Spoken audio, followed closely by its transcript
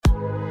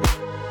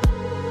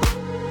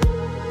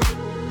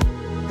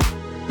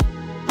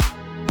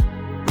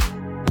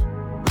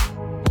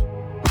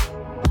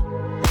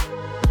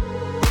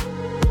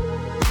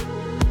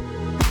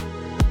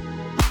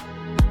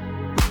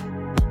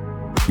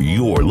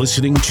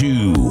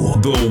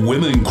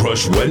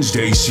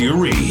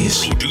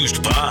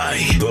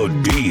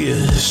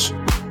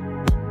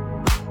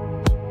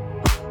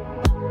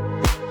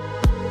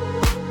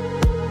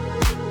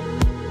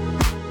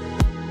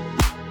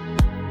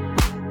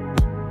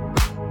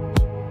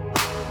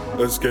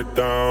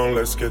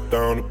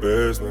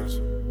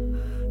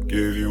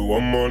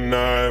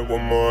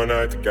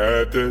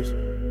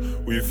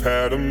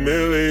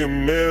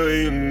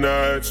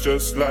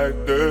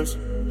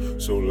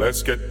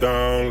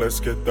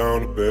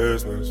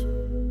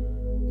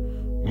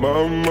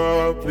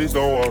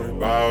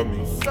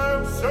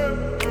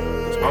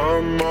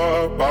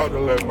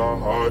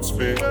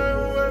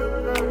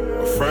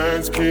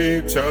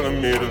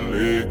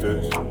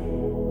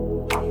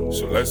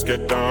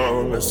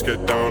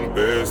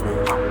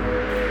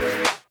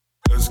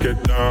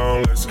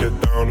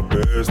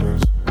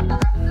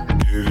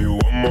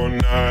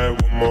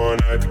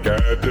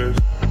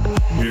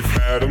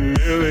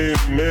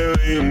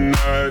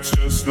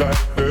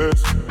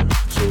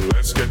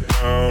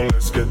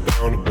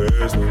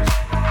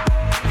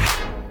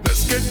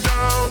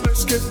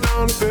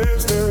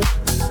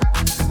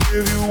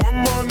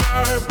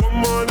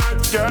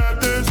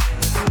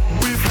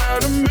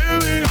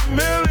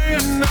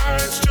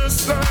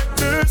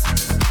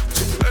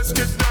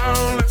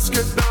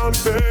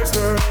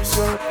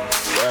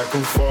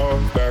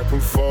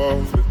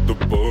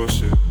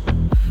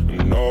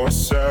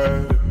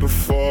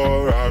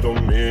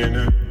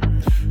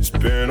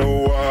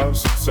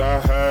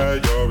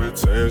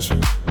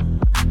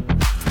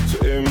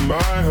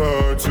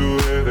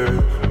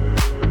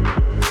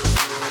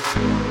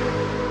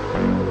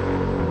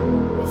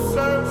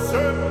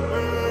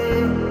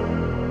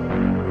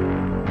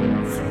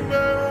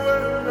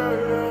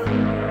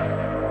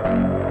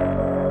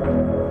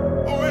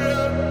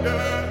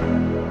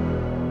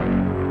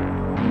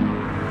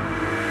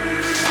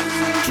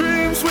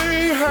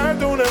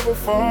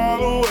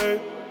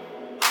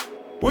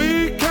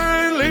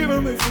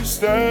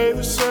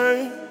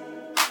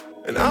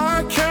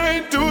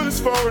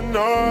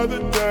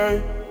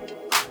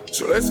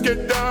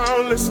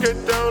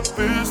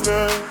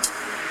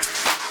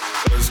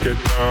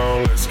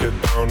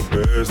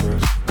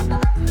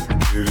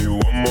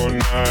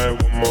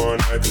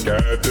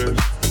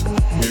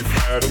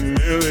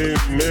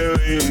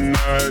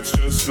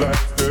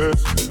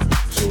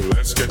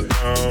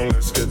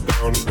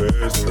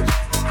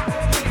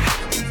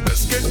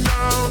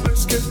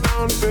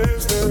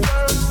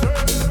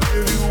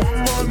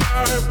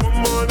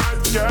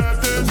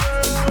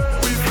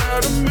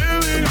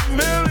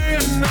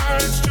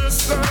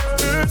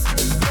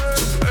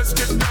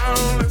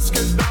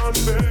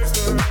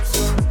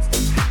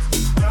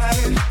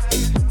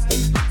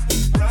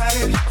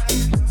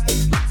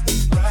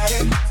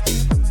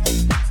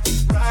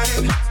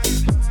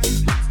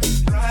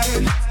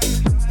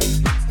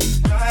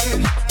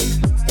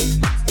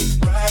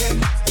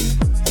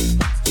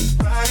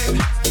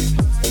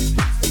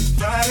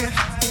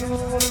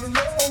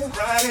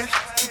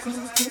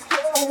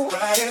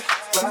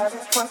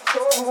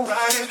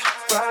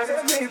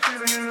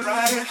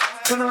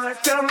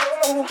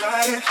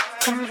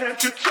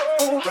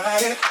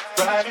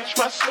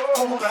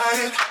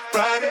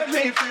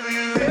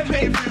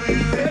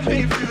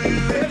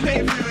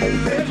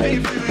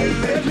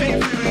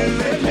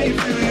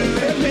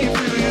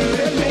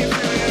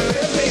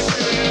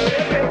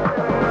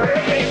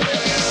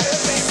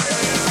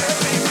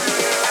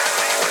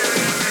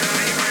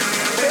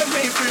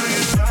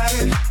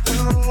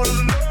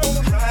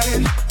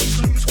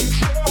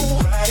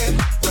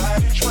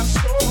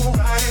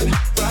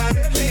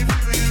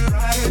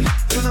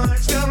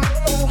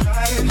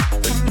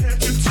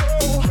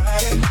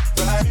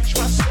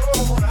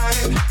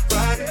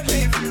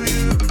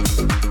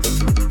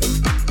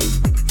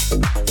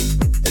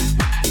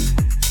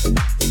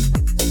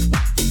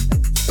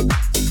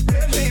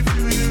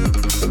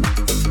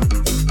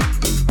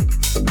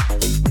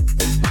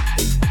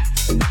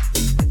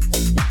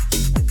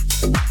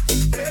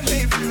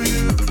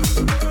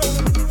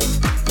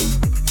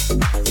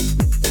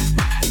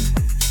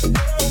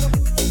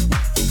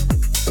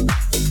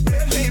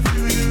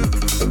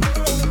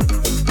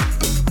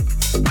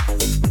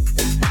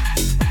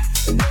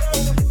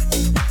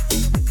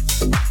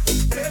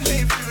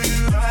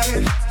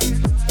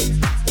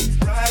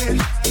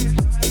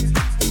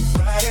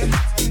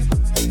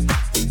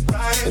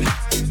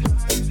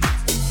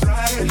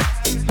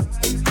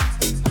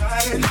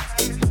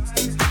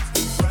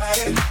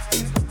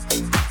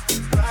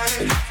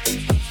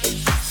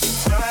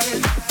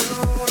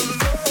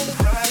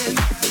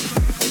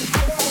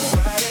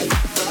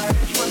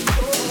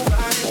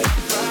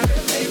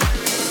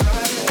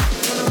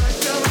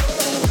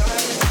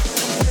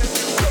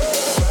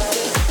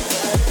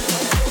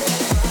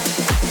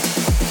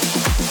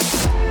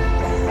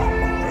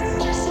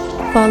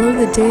Follow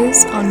The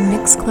Diz on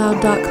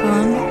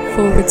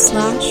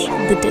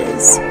mixcloud.com/The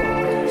Diz.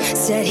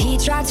 Said he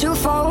tried to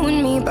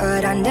phone me,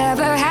 but I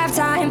never have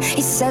time.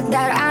 He said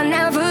that I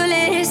never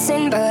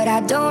listen, but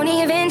I don't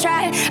even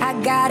try. I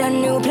got a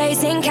new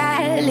place in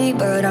Cali,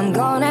 but I'm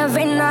gone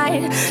every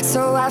night.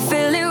 So I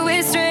fill it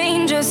with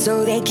strangers,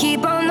 so they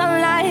keep on the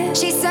line.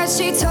 She said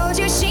she told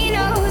you she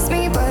knows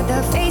me, but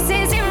the face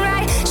isn't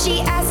right.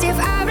 She asked if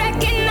I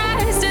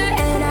recognized her,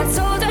 and I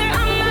told her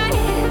I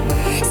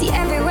might. See,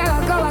 everywhere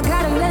I go, I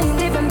got a million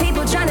different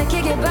people trying to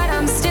kick it, but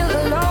I'm still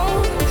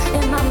alone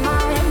in my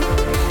mind.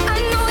 I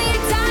know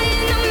you're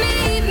dying to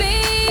meet me,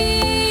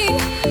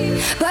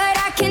 but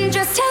I can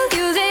just tell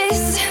you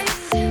this,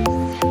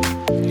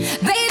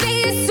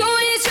 baby, as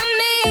soon as you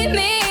meet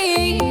me,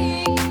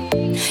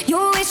 you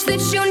wish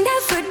that you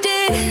never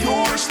did. You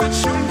wish that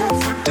you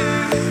never did.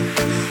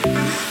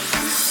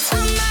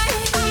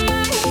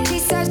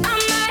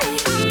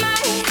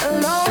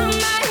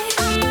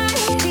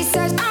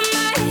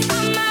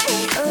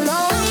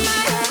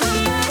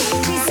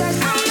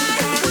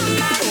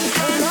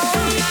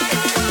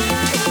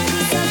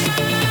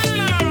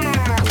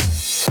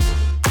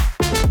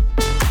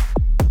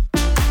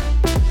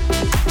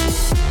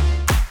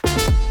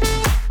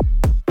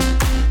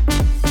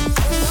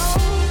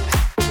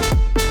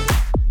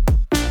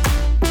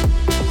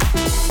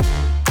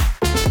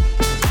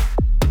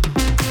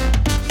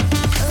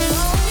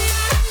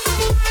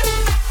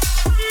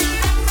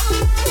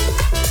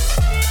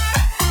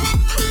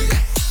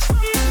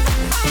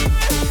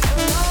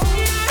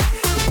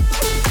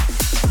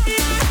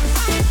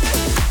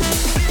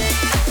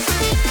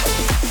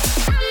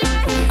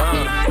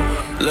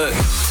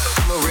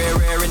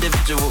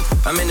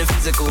 I'm in the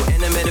physical and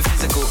the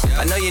metaphysical.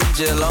 I know you need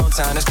you a long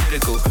time, that's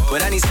critical.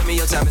 But I need some of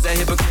your time, is that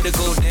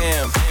hypocritical?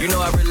 Damn, you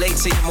know I relate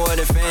to you more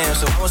than fam.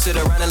 So I won't sit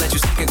around and let you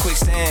sink in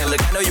quicksand.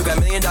 Look, I know you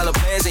got $1 million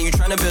plans and you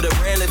tryna build a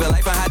brand, living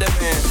life on high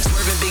demand.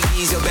 Swerving big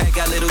D's, your back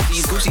got little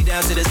D's. Gucci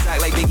down to the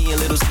sock like Biggie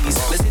and Little C's.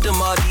 Let's hit the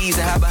Maldives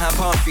and hide behind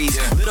palm trees.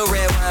 Little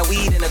red wine,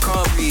 weed, and a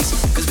calm breeze.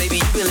 Cause baby,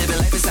 you been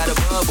living life inside a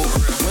bubble.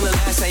 When the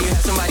last time you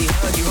had somebody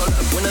hug you? Hold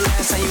up. When the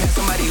last time you had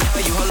somebody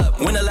love you? Hold up.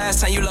 When the last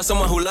time you loved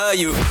someone who love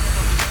you?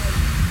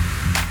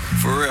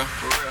 For real.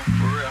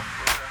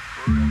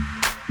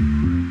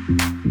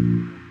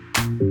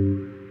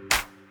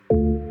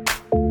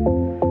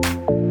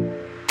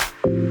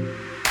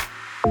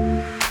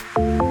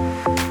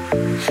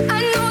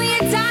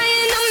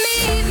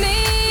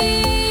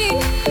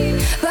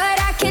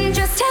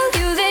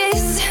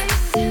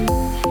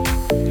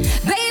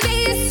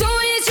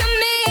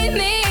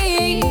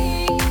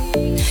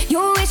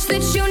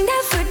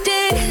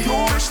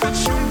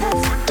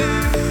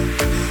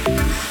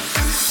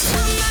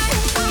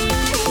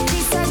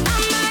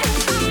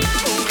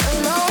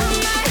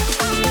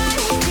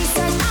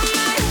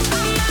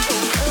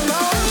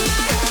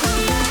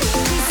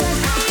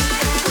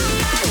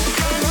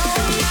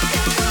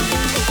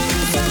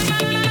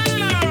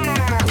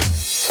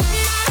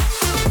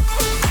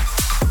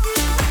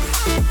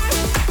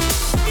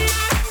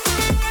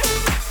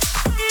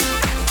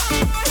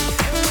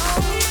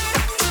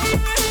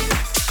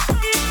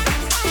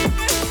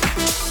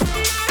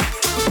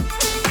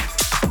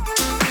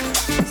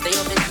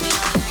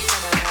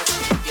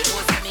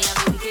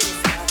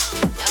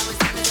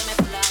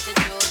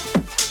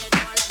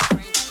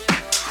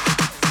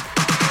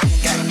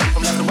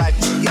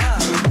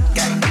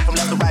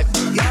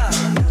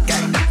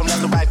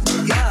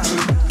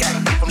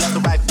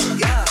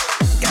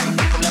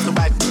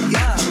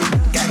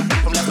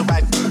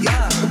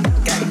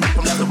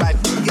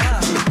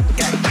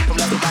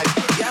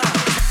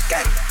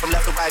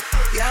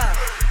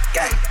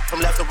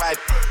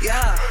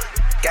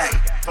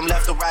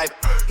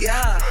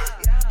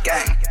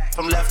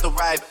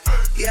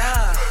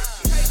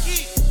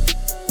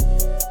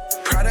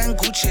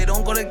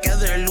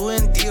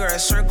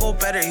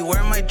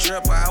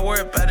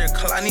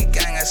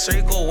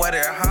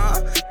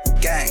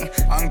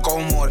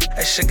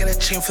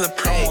 For the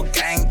promo,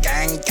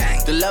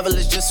 gang. The level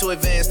is just too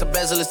advanced. The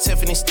bezel is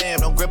Tiffany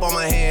stamp. Don't grip on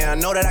my hand. I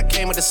know that I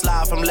came with the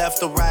slide from left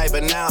to right,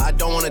 but now I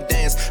don't wanna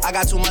dance. I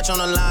got too much on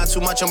the line,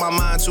 too much on my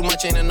mind, too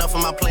much ain't enough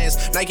of my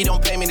plans. Nike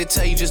don't pay me to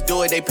tell you just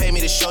do it. They pay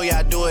me to show you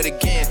I do it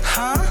again.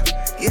 Huh?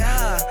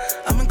 Yeah,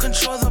 I'm in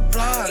control of the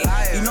block.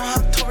 You know how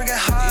October get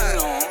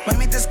hot. Might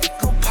make this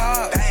go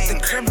pop. Bang.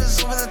 The crib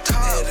is over the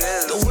top.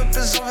 The whip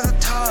is over the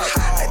top.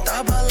 I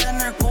thought about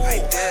letting her go,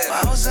 but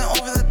I wasn't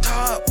over the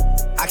top.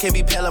 I can't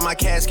be pale in my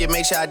casket,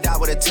 make sure I die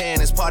with a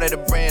tan. It's part of the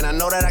brand. I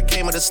know that I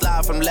came with a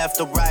slide from left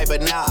to right,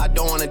 but now I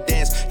don't wanna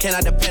dance. Can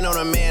I depend on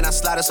a man? I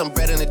slided some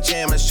bread in the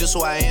jam, that's just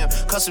who I am.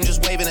 Custom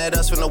just waving at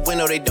us from the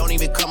window, they don't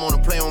even come on the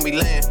plane when we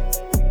land.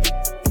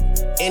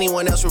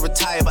 Anyone else would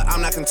retire, but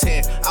I'm not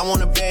content. I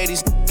wanna bury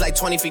these like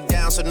 20 feet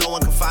down so no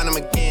one can find them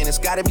again. It's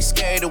gotta be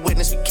scary to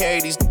witness we carry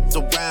these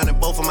around in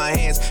both of my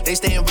hands. They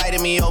stay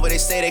inviting me over, they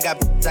say they got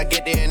I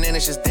get there and then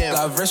it's just them.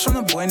 Got a verse from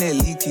the boy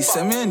named Leaked, he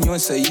sent me a new one,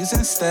 so use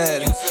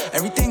instead.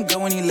 Everything good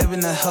when you live in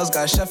the hills,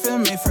 got a chef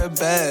and made for a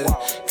bed.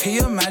 Can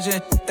you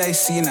imagine that I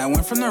seen? I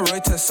went from the Roy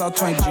to South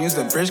 20 Dreams,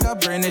 the bridge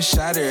got burned and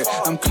shattered.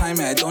 I'm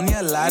climbing, I don't need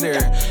a ladder.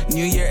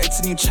 New year, it's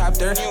a new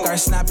chapter. Got a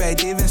snap at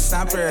David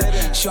Snapper.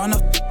 She on the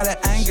out of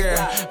anger.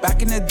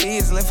 Back in the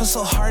days, life was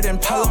so hard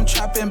and Pelham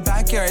trapping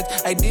backyards.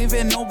 I didn't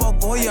even know about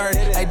Goyard.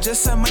 I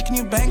just said Mike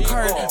new bank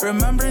card.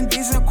 Remembering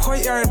days in the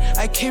courtyard.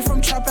 I came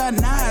from trap at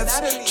Nats.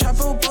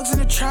 Trapping with bugs in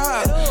the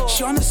trap.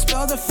 She wanna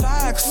spell the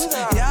facts.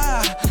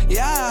 Yeah.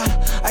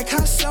 I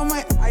can't sell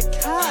my.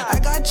 I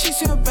got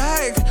chasing a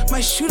bag.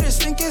 My shooters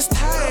think it's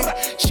tag.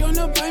 She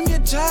wanna buy me a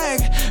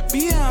jag.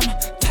 BM,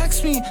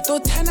 text me.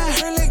 Don't 10 at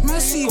her like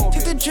Messi.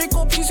 Take the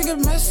Draco piece and get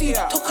messy.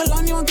 Took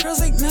Kalani on girls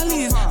like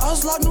Nelly's. I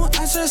was locked, no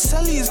answer to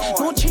Sellies.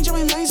 No change on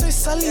my lines like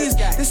Sellies.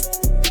 This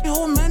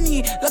whole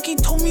many. Lucky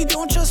told me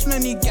don't trust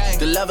many, gang.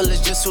 The level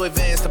is just too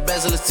advanced. The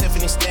bezel is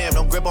Tiffany stamp.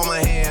 Don't grip on my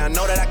hand. I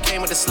know that I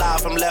came with the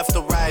slide from left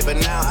to right, but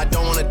now I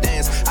don't wanna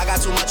dance. I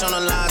got too much on the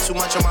line, too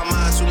much on my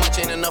mind, too much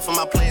ain't enough of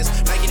my plans.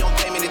 Nike don't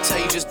pay me to tell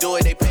you just do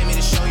it. They pay me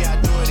to show you I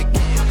do it again.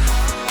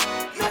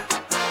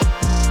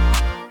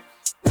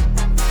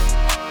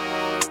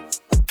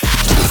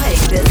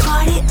 Putting this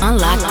party on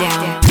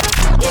lockdown.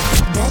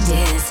 It's The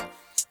Diz.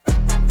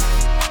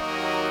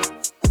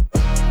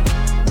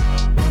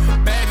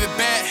 Baby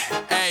bet,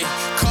 ayy,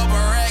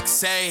 couple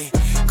racks, ayy,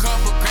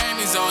 couple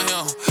Grammys on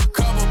him,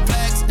 couple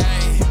plaques,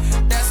 ayy,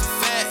 that's a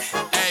fact,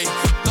 ayy,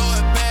 throw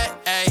it back,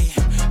 ayy,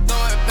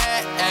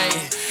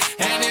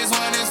 and this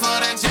one is for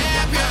the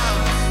champion.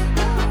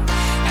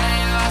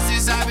 Ain't lost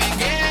since I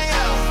began,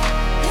 yo.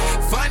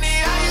 Funny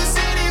how you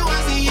said it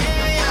was the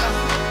year, yo.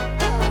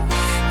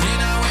 You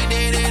know we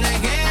did it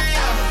again,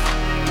 yo.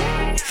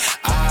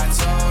 I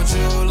told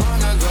you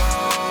long ago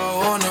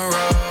on the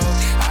road,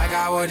 I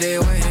got what they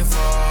waiting for.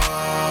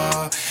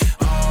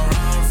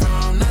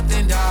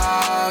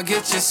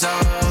 Get your soul,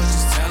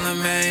 just tell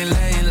him I ain't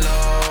laying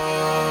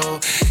low.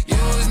 You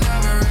was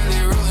never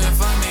really rooting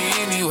for me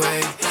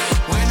anyway.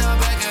 When I'm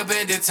back up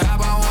at the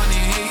top, I wanna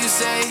hear you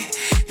say,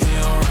 you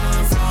don't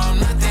run from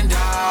nothing,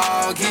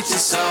 dawg. Get your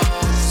soul,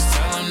 just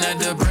tell him that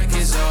the break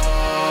is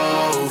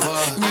over.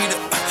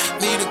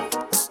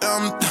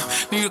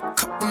 Need a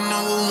couple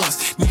number ones.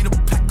 Need a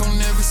plaque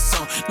on every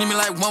song. Need me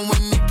like one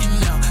with Nicki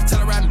now.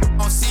 Tell her I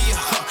don't see ya,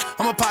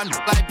 I'm a partner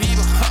like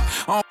Bieber,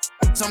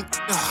 some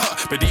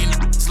but these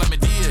niggas let me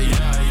deal,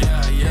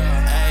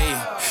 yeah, ayy.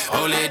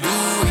 Oh, let do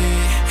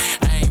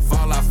it. I ain't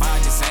fall off, I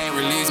just ain't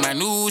release my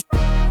new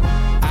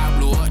I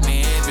blew up,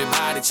 and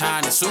everybody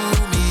trying to sue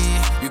me.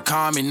 You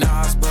call me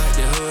Nas, but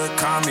the hood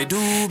call me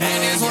Doobie.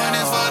 And this one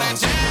is for the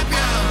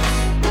champion.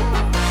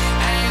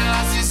 Ain't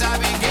lost since I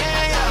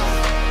began, yo.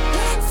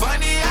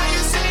 Funny how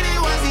you said it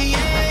was the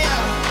year, yo.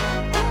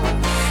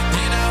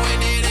 You know we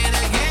did it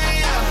again,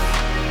 yo.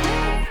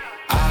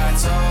 I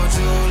told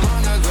you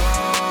long ago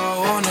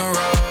on the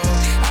road,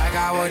 I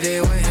got what they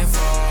waiting for.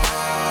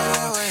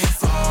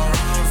 Don't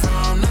run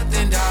from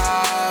nothing,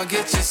 dawg.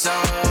 Get your soul,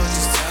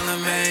 just tell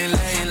them ain't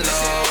laying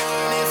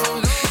low.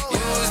 You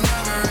was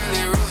never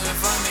really rooting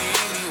for me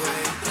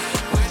anyway.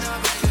 When I'm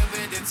back up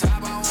at the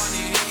top, I wanna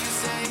hear you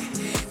say,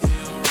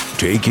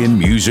 Taking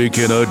music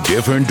in a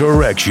different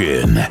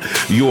direction.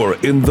 You're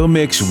in the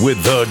mix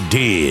with The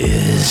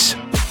Diz.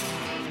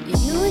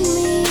 You and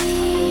me,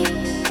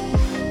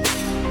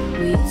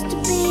 we used to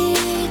be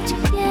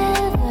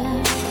together,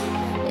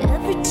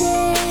 every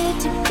day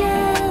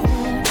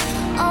together,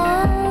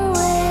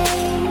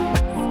 always.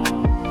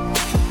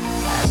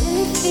 I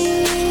really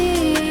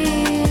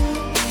feel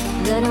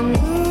that I'm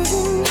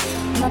losing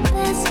my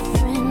best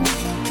friend.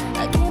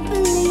 I can't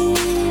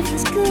believe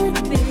this could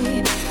be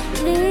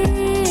the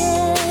end.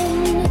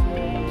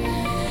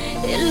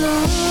 It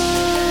looks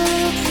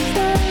as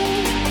though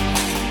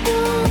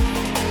you're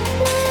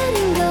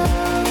letting go,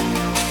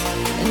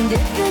 and if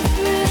it's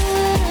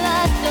real,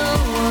 I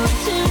don't want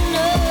to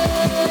know.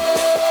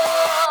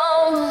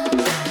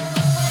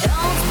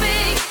 Don't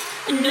speak,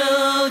 no,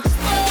 just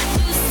what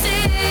you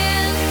see.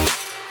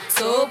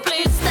 So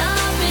please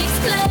stop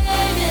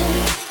explaining.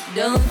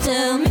 Don't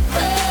tell me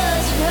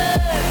 'cause it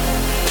hurts.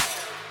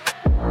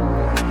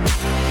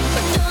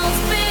 But don't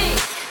speak,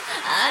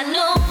 I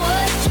know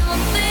what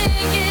you're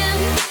thinking.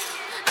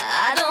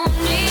 I don't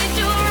need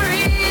your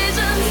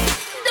reasons.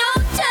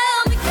 Don't tell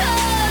me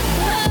 'cause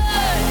it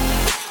hurts.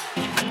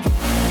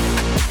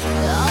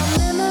 Our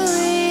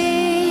memories,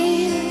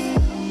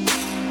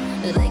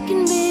 they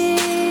can be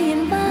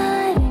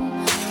inviting,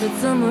 but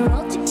some are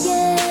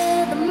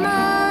altogether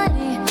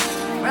mighty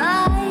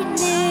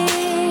frightening.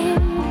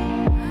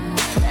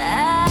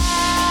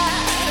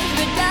 As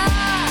we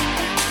die,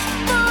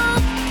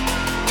 both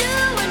you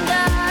and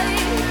I,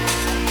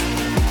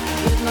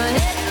 with my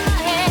head in my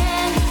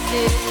hand,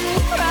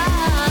 sitting cry.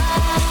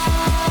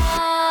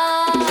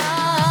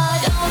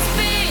 Don't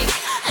speak,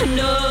 I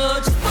know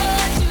just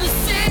what you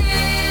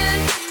said.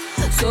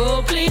 So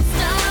please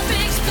stop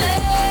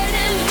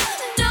explaining.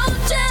 Don't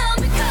tell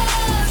me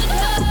 'cause it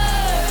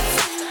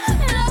hurts.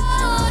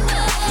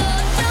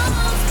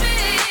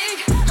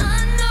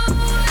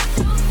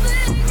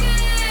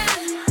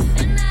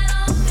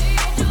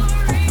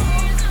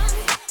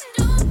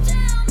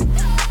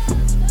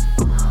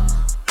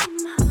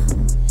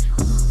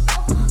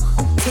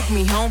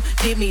 me home,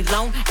 did me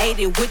long, ate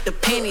it with the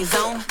pennies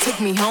on. Took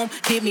me home,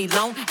 did me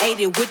long, ate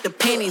it with the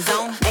pennies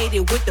on. Ate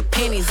it with the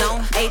pennies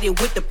on, ate it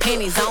with the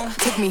pennies on.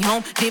 Took me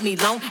home, did me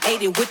long,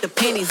 ate it with the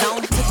pennies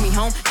on. Took me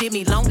home, did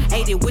me long,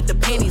 ate it with the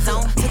pennies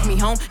on. Took me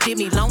home, did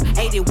me long,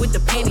 ate it with the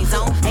pennies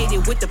on. Ate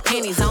it with the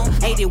pennies on,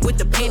 ate it with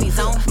the pennies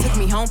on. Took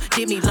me home,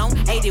 did me long,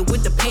 ate it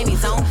with the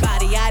pennies on.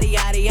 Body yaddy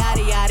yaddy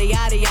yaddy yaddy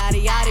yaddy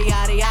yaddy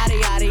yaddy yaddy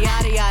yaddy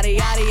yaddy yaddy yaddy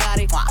yaddy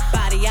yaddy.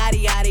 Body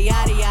yaddy yaddy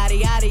yaddy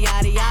yaddy yaddy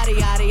yaddy yaddy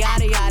yaddy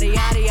yaddy yaddy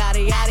yaddy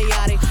yaddy yaddy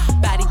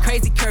yaddy. Body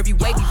crazy curvy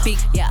wavy beak,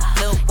 yeah.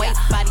 Little waist,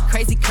 body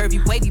crazy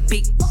curvy wavy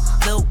beak.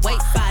 Little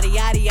waist, body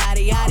yaddy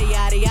yaddy yaddy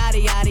yaddy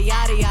yaddy yaddy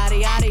yaddy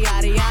yaddy yaddy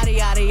yaddy yaddy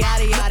yaddy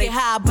yaddy yaddy. Look at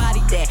how I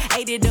bodied that,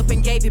 ate it up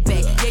and gave it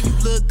back. Yeah, you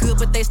look good,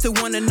 but they still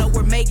wanna know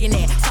we're making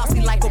it.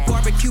 Saucy like a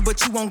barbecue,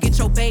 but you won't get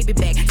your baby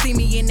back. See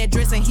me in that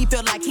dress and he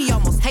felt like he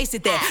almost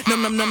tasted that.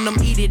 Num num num num,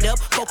 eat it up.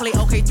 Go play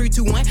okay, 3,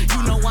 2, 1.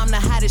 You know I'm the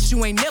hottest,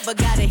 you ain't never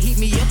gotta heat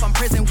me up. I'm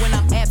present when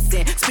I'm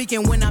absent,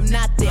 speaking when I'm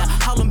not there.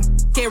 Call them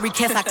scary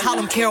cats, I call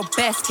them Carol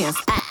Baskins.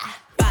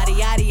 Body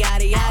yaddy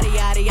yaddy yaddy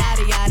yaddy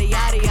yaddy yaddy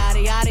yaddy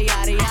yaddy yaddy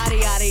yaddy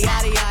yaddy yaddy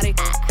yaddy yaddy.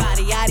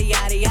 Body yaddy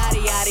yaddy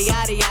yaddy yaddy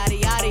yaddy yaddy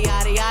yaddy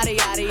yaddy yaddy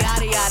yaddy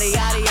yaddy yaddy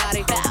yaddy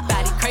yaddy.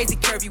 Body crazy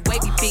curvy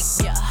wavy beak,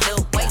 yeah.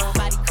 Little waist,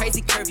 body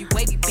crazy curvy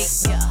wavy beak,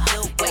 yeah.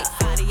 Little waist,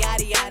 body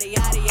yaddy yaddy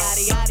yaddy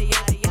yaddy yaddy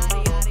yaddy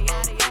yaddy yaddy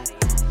yaddy.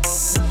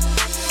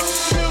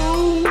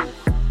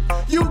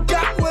 You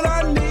got what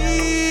I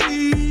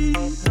need,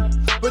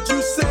 but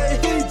you say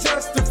he's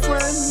just a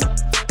friend.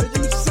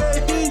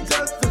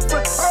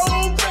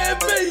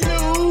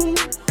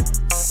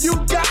 You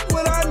got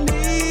what I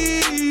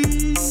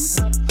need,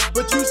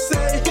 but you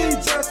say he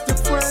just a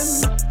friend.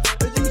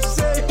 You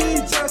say he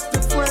just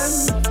a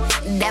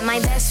friend. That my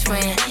best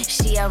friend,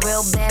 she a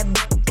real bad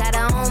got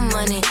her own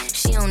money.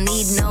 She don't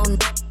need no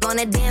on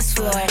the dance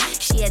floor.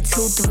 She had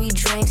 2, 3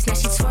 drinks, now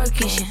she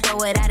twerking. She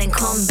throw it out and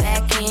come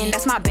back in.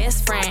 That's my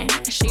best friend,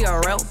 she a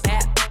real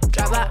bad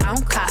drive her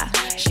own car.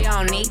 She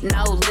don't need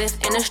no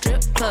lift in a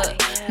strip club.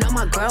 No,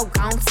 my girl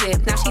gon'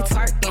 tip. Now she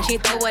twerking, she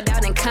throw it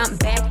out and come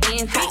back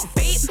in. Beep,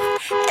 beep.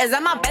 Is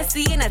that my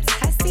bestie in a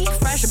testy?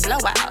 Fresh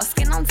blowout,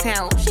 skin on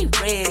town, she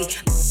ready.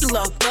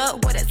 Look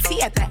good with a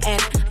T at the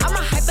end. I'm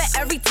a hyper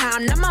every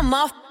time, now my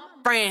muff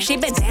friend. She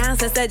been down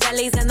since the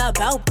jellies and the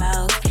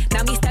bobos.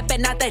 Now me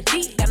stepping out the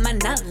Jeep and my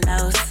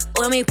nullos.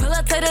 When we pull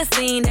up to the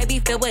scene, they be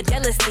filled with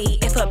jealousy.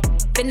 If a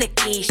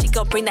finicky, she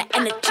gon' bring the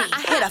energy.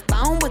 I hit a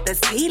phone with the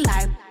T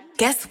like,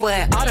 guess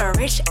what? All the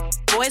rich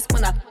boys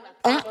wanna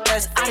on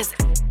us. I just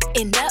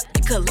end up,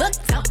 you could look,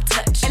 don't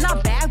touch. And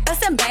I'm back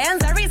bustin'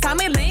 bands every time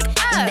we link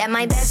up. That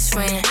my best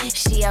friend,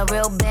 she a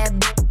real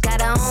bad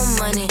got her own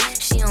money.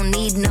 She don't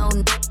need no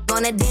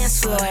on the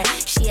dance floor.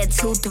 She had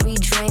 2, 3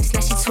 drinks,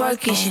 now she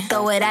twerking. She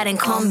throw it out and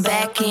come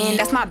back in.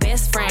 That's my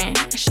best friend,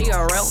 she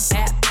a real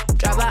bad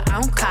drive her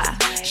own car.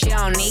 She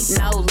don't need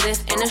no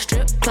lift in a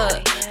strip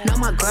club. No,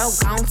 my girl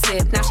gon'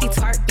 tip. Now she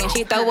twerking,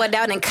 she throw it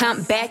out and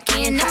come back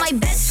in. That my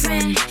best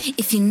friend,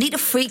 if you need a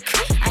freak,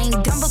 I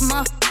ain't dumb but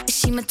motherfucker,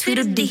 she my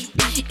Tweedledee.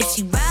 If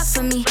she ride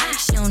for me,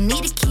 she don't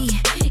need a key.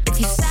 If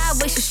you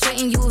sideways, she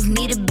straighten you if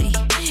need to be.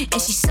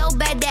 And she so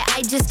bad that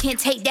I just can't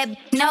take that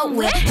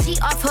nowhere. She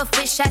off her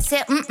fish, I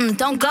said,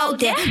 don't go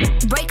there.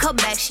 Break her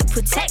back, she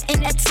protect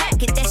and attack.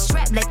 Get that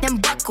strap, let them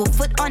buckle,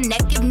 foot on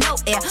neck, give no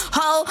air.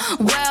 Whole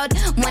world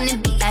wanna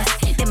be us.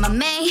 Then my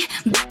main,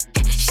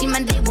 she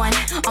my day one.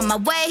 On my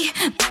way,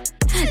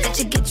 let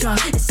you get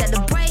drunk and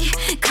celebrate.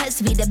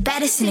 Cause we the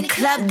baddest in the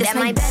club. That's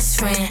my best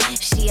friend,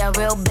 she a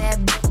real bad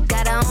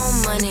got her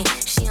own money.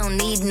 She don't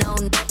need no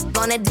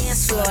on the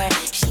dance floor.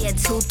 She had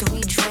 2,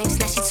 3 drinks,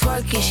 now she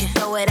twerking. She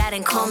throw it out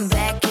and come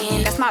back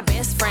in. That's my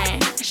best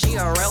friend, she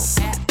a real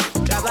bad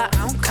drive her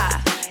own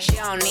car. She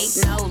don't need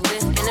no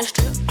lift in a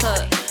strip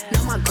club.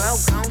 No, my girl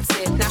gon'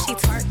 tip. Now she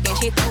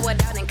twerking, she throw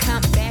it out and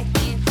come back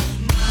in.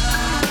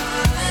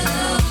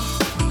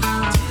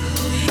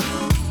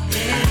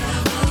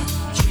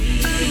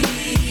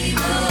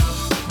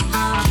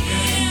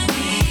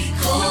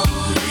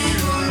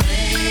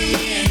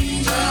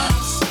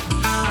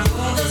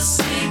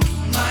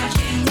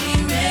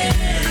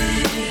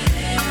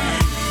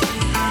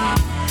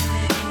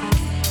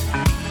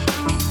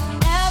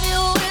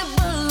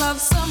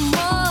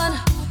 Someone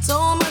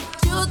so much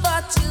you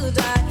thought you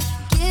died,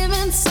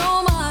 giving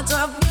so much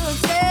of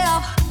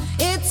yourself.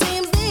 It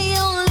seems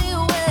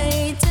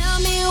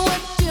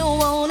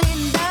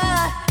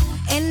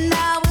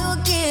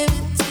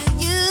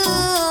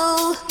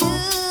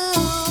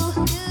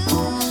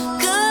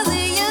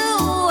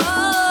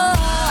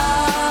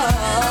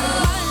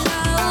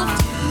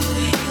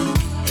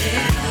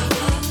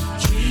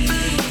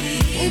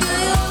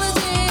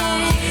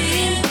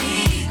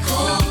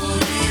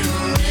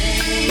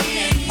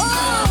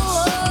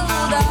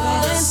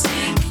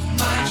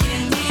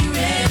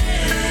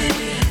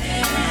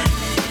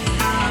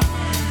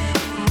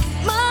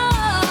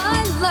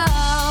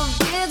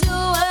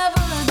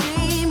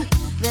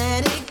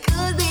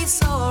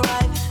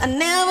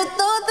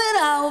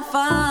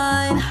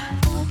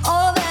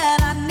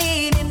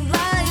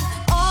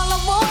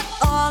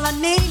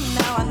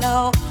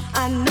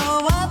I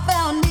know I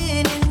found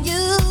it in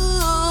you.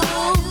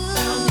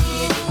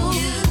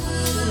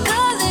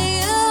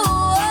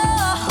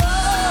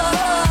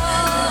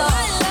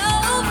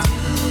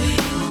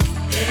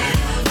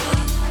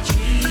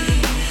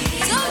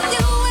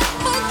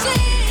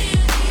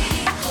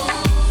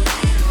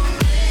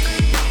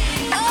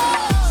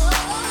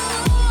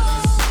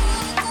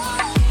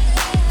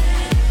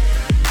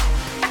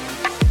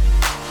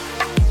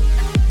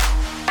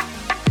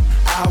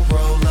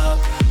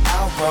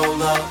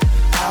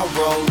 I'll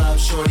roll up,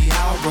 shorty,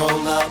 I'll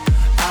roll up,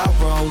 I'll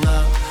roll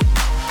up,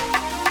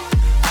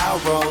 I'll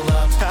roll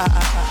up.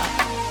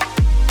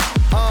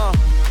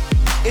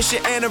 It's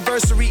your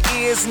anniversary,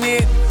 isn't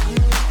it?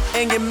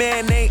 And your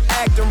man ain't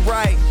acting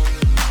right.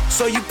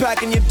 So you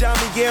packing your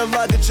dummy gear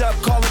luggage up,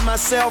 calling my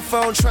cell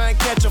phone, trying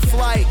to catch a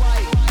flight.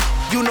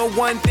 You know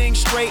one thing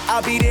straight,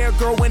 I'll be there,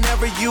 girl,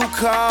 whenever you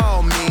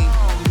call me.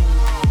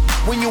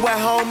 When you at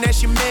home,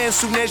 that's your man.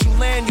 Soon as you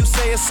land, you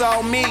say it's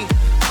all me.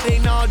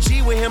 Ain't all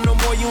G with him no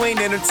more, you ain't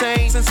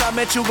entertained. Since I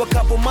met you a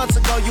couple months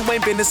ago, you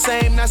ain't been the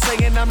same. Not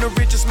saying I'm the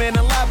richest man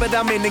alive, but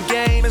I'm in the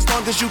game. As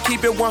long as you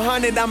keep it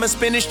 100, I'ma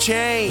spin this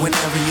chain.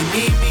 Whenever you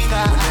need me,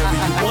 whenever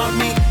you want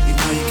me, you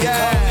know you can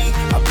call me.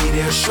 I'll be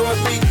there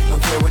shortly.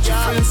 Don't care what your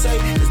friends say,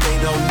 cause they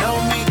don't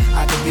know me.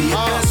 I can be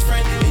your best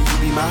friend, and you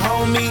be my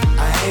homie.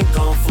 I ain't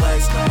gon'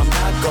 flex, I'm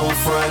not gon'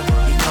 front.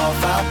 You know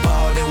if I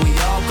ball, then we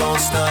all gon'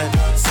 stunt.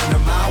 Send her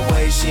my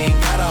way, she ain't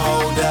gotta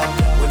hold up.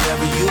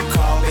 Whenever you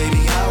call,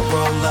 baby, I'll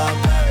roll up,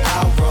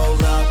 I'll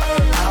roll up,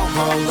 I'll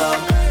roll up.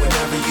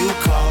 Whenever you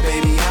call,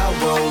 baby, I'll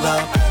roll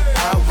up,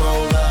 I'll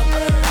roll up,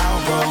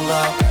 I'll roll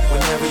up.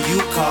 Whenever you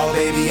call,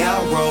 baby,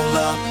 I'll roll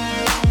up.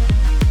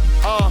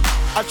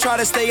 I try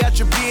to stay out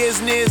your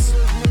business,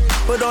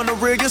 but on the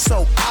real, you're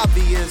so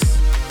obvious.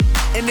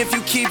 And if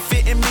you keep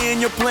fitting me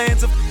in your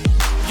plans,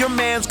 your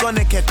man's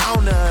gonna catch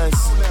on to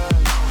us.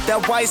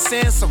 That white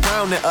sand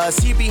surrounding us,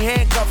 he be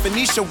handcuffing,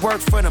 he should work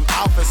for them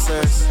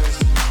officers.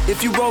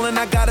 If you rollin',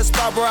 I got a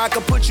spot where I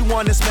can put you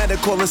on this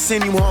medical and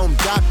send you home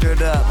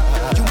doctored up.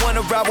 You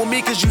wanna ride with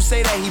me cause you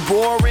say that he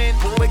boring.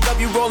 Wake up,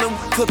 you rollin',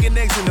 cooking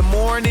eggs in the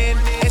morning.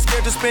 Ain't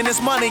scared to spend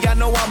this money, I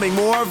know I'll make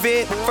more of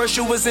it. First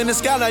you was in the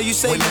sky, now you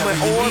say whenever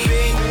you in orbit.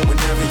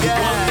 Whenever you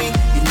want me,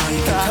 you know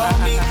you can call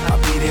me. I'll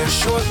be there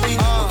shortly.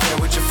 Don't care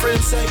what your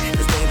friends say,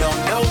 cause they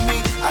don't know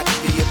me. I can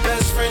be your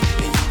best friend,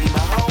 and you be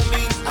my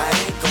homie. I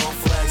ain't gon'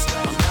 flex,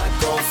 I'm not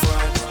gon'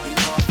 front. You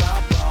know if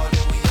I ball,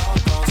 then we all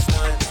gon'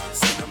 stunt.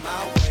 Send her my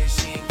way,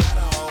 she ain't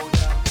gotta hold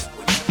up.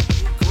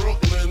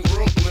 Brooklyn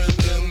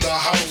in the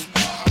house.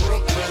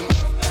 Brooklyn.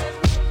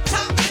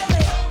 Top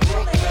billing,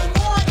 Brooklyn,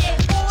 on it,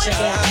 check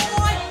it out.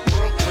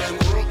 Brooklyn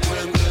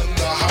in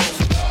the house.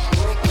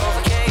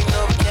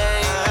 Novocaine.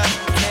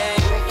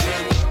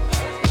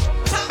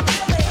 Top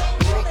billing,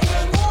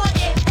 Brooklyn, on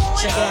it,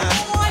 check it out.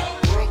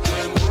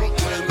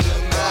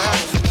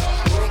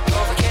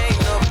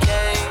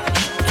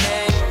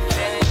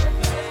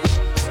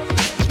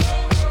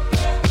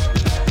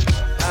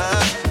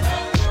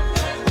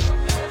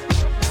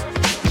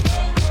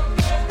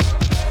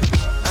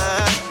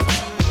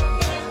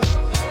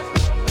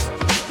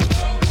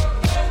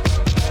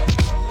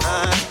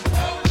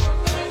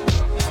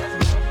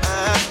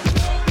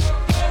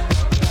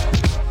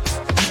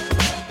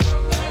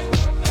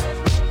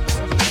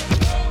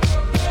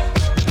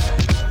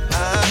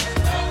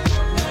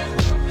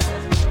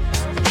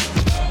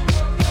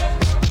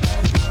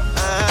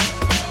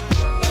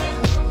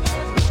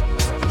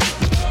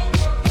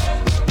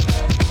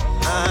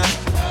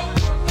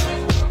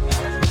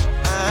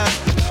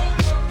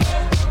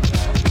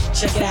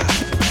 Check it out.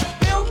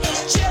 Milk is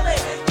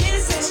chillin',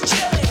 this is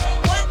chillin'.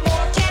 What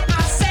more can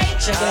I say?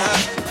 Check it out.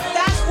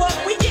 That's what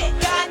we get,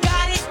 God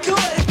got it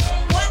good.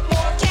 What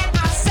more can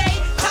I say?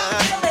 Top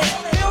billin',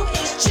 milk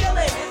is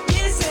chillin',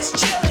 this is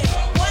chillin'.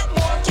 What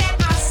more can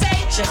I say?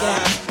 Check it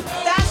out.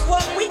 That's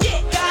what we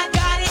get, God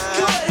got it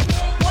good.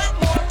 What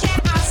more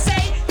can I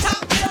say? Top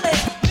billin',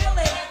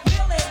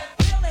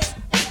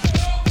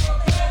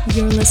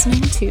 You're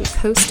listening to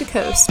Coast to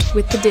Coast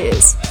with the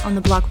Diz on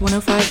the Block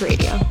 105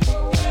 Radio.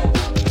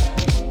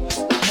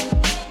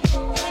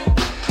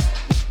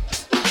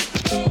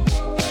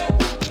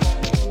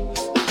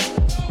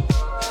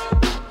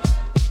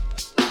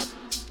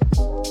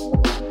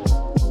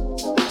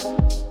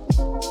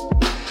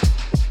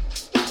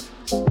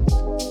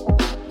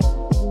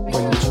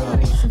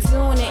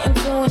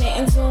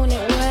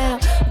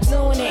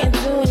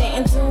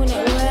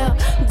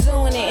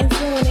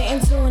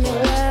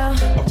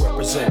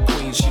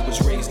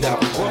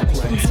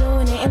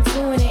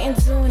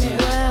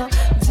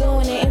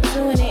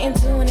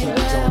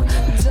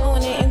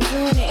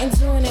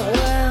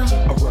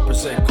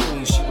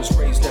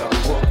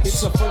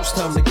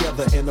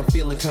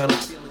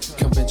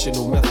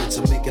 Conventional methods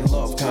of making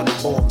love kinda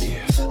bore me.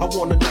 I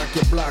wanna knock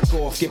your block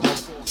off, get my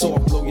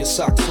off, blow your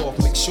socks off,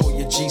 make sure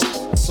your G's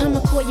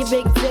I'ma call your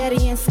big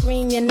daddy and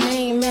scream your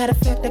name. Matter of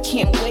fact, I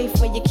can't wait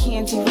for your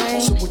candy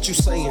rain. So what you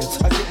saying?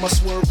 I get my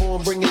swerve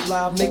on, bring it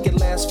live, make it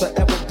last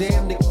forever.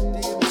 Damn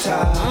nigga,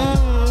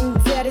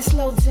 time. Daddy baby,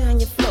 slow down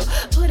your flow.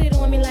 Put it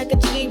on me like a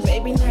G,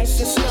 baby, nice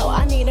and slow.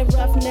 I need a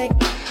roughneck,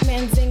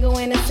 Mandingo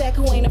in a sec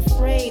who ain't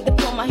afraid to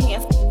pull my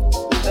hands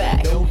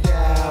back. No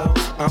doubt,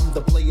 I'm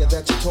the player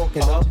that you're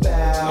talking about.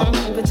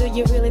 But do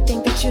you really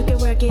think that you can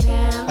work it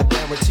out? I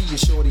guarantee you,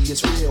 shorty,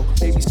 it's real.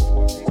 Baby,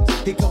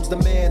 here comes the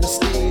man of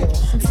steel.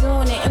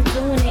 Doing it and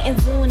doing it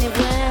and doing it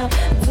well.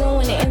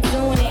 Doing it and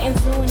doing it and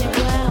doing it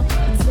well.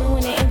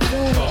 Doing it and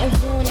doing it and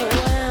doing it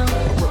well. I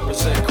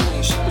represent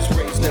Queen, she was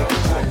raised out in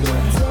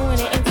Ireland. Doing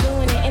it and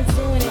doing it and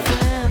doing it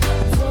well.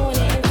 Doing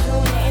it and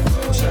doing it and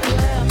doing it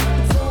well.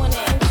 Doing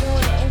it and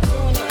doing it and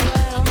doing it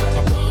well.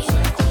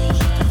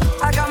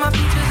 I got my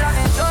peaches out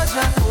in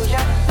Georgia, oh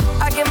yeah.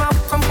 I get my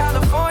from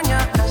California,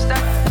 that's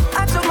that.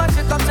 I took my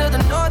chick up to the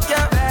north,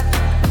 yeah.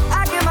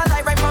 I get my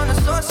light right from the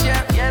source,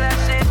 yeah. Yeah,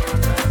 that's it.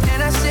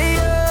 And I see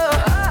you,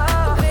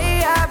 the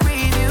way I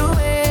breathe you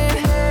in.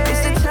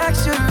 It's the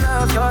texture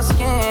of your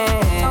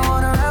skin. I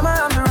wanna wrap my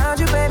arms around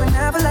you, baby,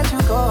 never let you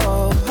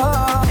go.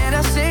 And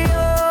I see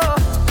you,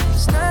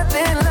 it's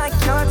nothing like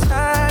your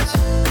touch.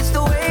 It's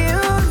the way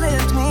you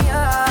lift me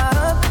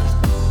up,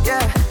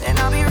 yeah. And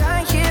I'll be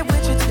right here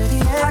with you to the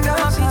end. I got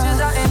my peaches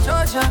out in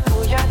Georgia,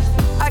 oh yeah.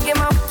 I get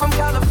my from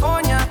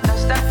California,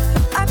 that's that.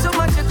 I took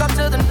my chick up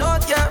to the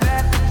north, yeah.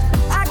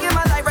 I get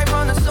my light right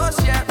from the source,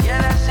 yeah.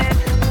 Yeah, that's it.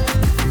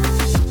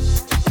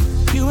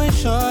 You ain't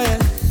sure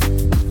yet,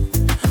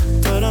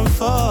 but I'm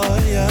for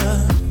ya.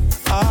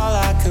 All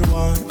I could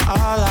want,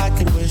 all I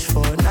could wish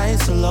for.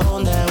 Nights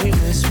alone that we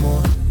miss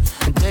more,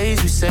 and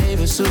days we save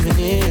as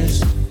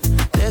souvenirs.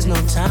 There's no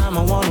time,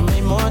 I wanna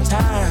make more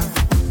time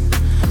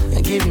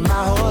and give you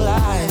my whole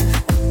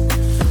life.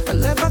 I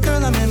left my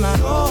girl, I'm in my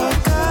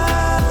Yorker.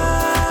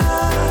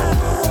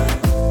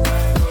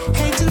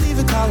 Hate to leave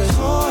it, call it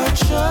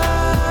torture.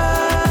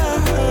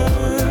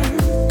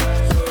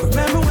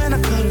 Remember when I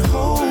couldn't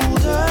hold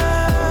her?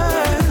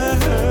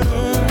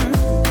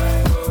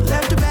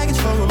 Left the baggage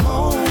for a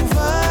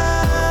over.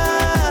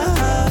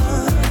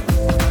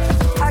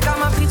 I got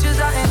my peaches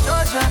out in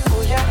Georgia,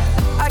 oh yeah.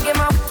 I get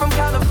my from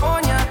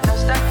California,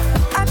 that's that.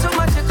 I took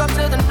my chick up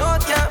to the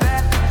north, yeah.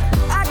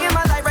 I get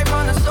my light right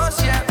from the source,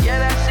 yeah. Yeah,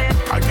 that's it.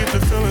 I get the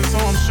feeling, so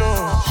I'm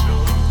sure.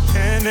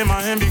 Hand in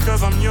my hand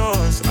because I'm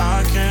yours.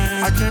 I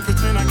can't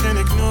pretend, I can't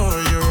ignore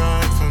you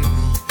right from me.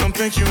 Don't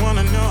think you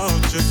wanna know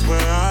just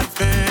where I've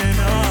been.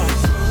 Oh,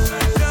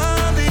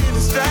 done being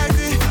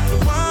distracted. The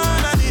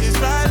one I need is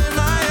right in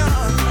my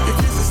arms. Your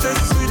kisses taste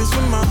the sweetest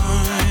with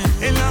mine,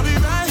 and I'll be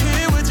right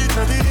here with you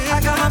till the end.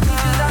 I got my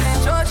peaches out in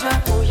Georgia,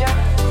 oh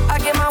yeah. I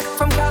get my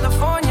from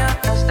California,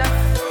 that's that.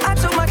 I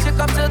took my chick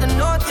up to the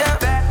north, yeah.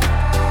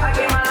 I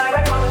get my light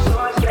right from the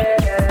source,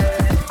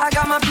 yeah. I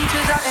got my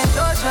peaches out in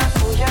Georgia,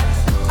 oh yeah.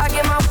 I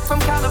get my from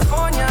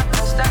California,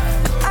 that's that.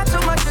 I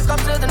took my chick up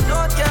to the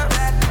north, yeah.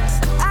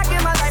 I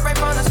get my light right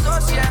from the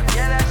source, yeah.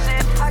 Yeah, that's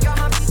it. I got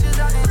my peaches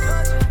out in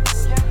Georgia,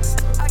 oh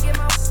yeah. I get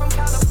my from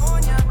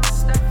California,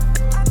 that's that.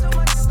 I took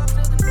my chick up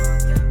to the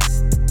north, yeah.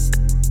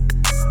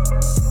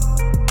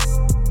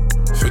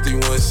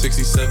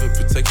 5167,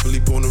 protect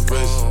Philippe on the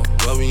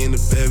wrist. While we in the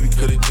bed, we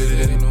could've did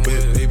it in the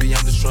whip. Baby,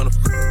 I'm just tryna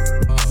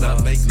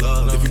not make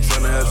love. If you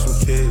tryna have some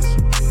kids,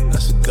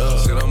 that's a dub.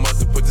 Said I'm about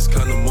to put this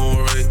condom on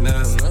right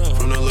now.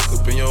 From the look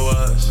up in your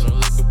eyes,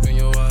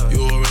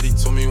 you already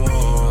told me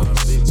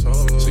once,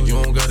 so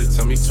you don't gotta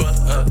tell me twice.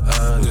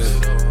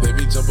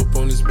 Baby, jump up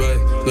on this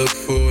bike, look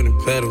forward and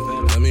pedal.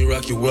 Let me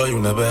rock you well, you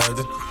never had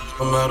to.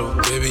 Model.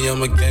 Baby,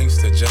 I'm a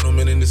gangster,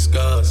 gentleman in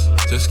disguise.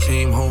 Just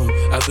came home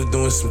after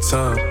doing some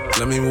time.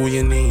 Let me move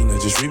your Nina,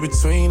 just read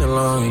between the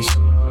lines.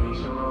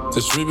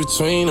 Just read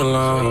between the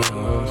lines.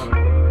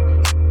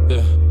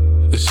 Yeah,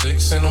 it's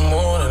 6 in the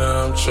morning and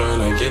I'm trying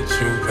to get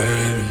you,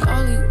 baby.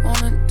 All you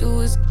wanna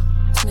do is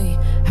me.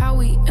 How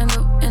we end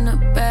up in the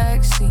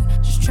backseat,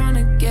 just trying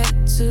to get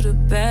to the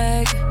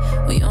bag.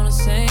 We on the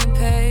same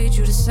page,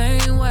 you the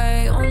same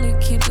way. Only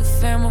keep the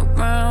fam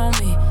around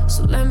me,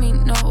 so let me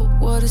know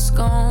what it's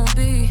gon'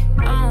 be.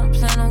 I don't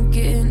plan on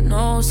getting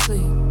no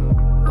sleep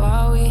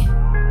while we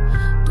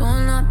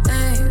doing our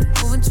thing,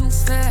 moving too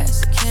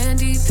fast.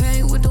 Candy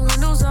paint with the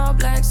windows all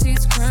black,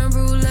 seats creme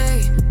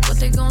brulee. What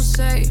they gon'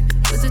 say?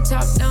 With the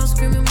top down,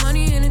 screaming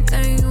money,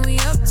 anything. We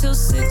up till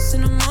 6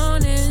 in the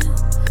morning.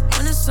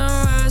 When the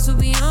sunrise, we'll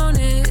be on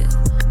it.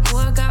 Oh,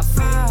 I got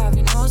 5,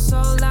 you know it's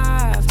so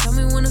live. Tell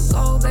me when to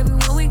go, baby,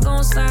 when we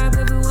gon' slide.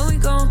 Baby, when we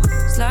gon'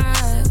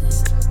 slide.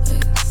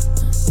 Hey.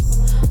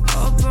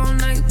 Up all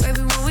night,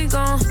 baby, when we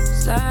gon'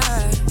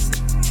 slide.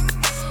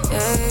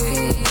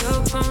 Hey,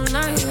 up all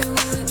night, baby,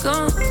 when we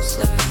gon'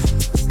 slide.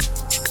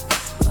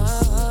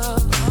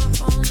 Up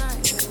all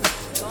night, baby,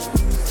 we gon' slide.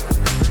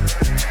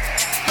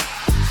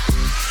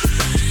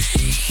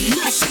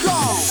 Let's go!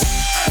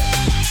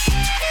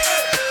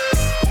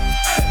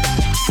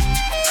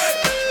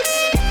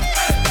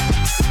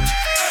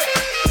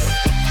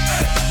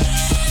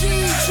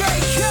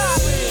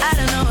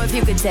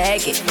 You could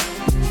take it.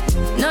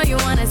 No, you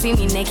wanna see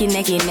me naked,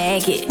 naked,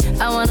 naked.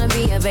 I wanna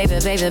be a baby,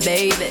 baby,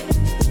 baby.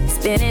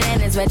 Spinning in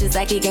his red just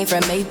like he came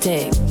from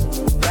Maytag.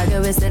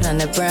 Rocket with it on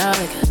the brown.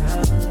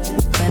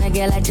 When I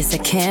get like this, I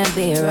can't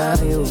be around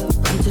you.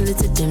 I'm too little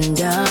to dim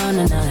down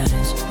a notch,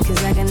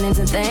 cause I can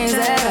into things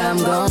that I'm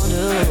gon'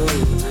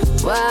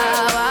 do.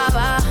 Wow, wow,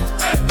 wow.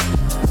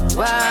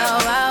 Wow,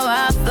 wow,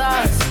 wow,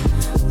 thoughts.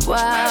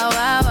 Wow,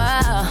 wow,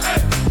 wow.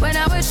 When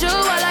I'm with you,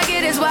 all I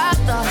get is wild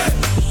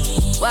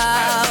thoughts.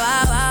 Wow,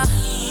 wow, wow.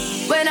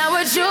 When I'm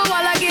with you, all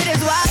I get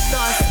is wild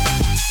thoughts.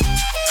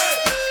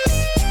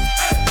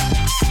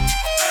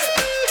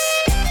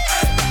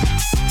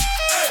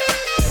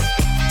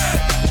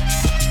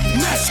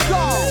 Let's go.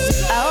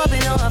 I hope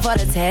you know I'm for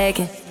the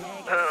taking.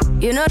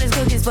 You know this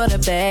cookie's for the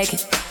bag.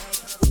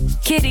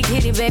 Kitty,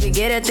 kitty, baby,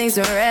 get her things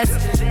to rest.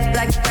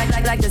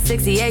 Like the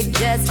 68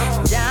 Jets.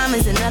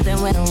 Diamonds are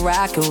nothing when I'm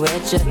rocking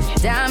with ya.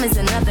 Diamonds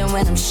are nothing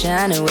when I'm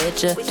shining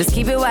with ya. Just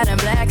keep it white and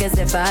black as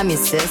if I'm your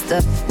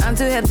sister. I'm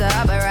too hip to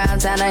hop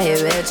around town to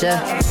hit with ya.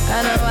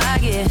 I know I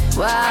get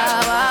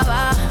wow, wow,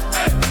 wow.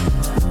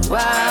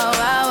 Wow,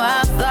 wow,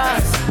 wow,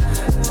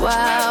 thoughts.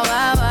 Wow,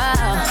 wow,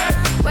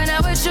 wow. When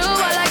I'm with you,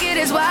 all I get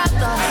is wild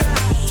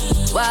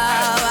thoughts. Wow,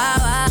 wow,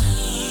 wow.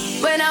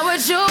 When I'm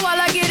with you, all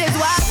I get is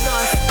wild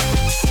thoughts.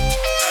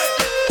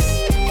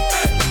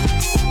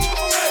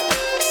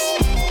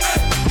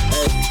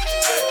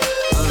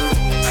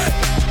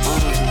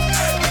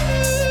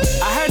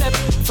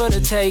 For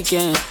the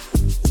taking.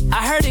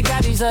 I heard it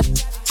got these up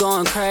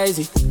going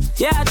crazy.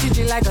 Yeah, I treat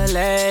you like a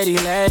lady.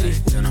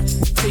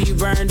 Till you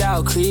burned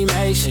out,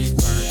 cremation.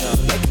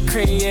 Make it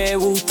cream, yeah,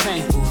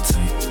 Wu-Tang.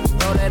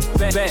 Throw that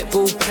back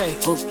bouquet.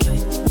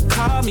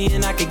 Call me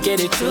and I could get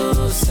it,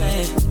 you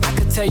say. I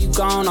could tell you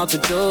gone off the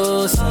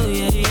doors. Oh,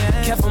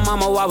 yeah. Careful,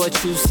 mama, why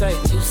what you say?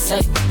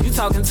 You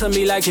talking to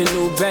me like your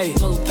new babe.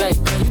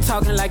 You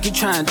talking like you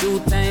trying to do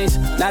things.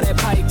 Now that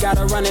pipe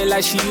gotta run it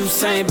like she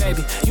Usain,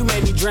 baby. You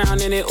made me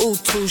drown in it, ooh,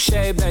 touche,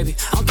 baby.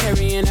 I'm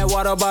carrying that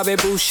water, Bobby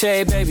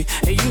Boucher, baby.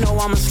 And you know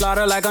I'ma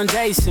slaughter like I'm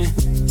Jason.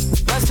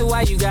 Busted,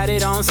 why you got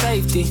it on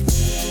safety?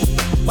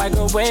 White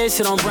girl red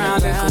shit on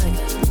brown liquor.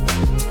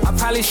 I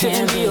probably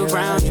shouldn't be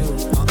around you.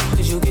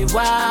 You get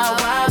wild,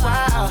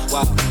 wild,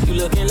 wild. You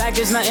looking like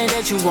it's nothing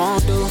that you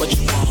won't do. What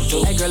you won't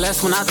do? Hey girl,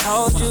 that's when I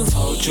told you.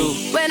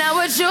 When I'm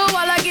with you, all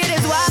I get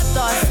is wild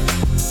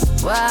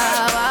thoughts. Wow,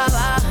 wow,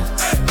 wow.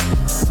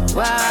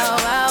 Wow,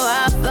 wow,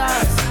 wow,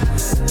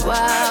 thoughts.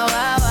 Wow,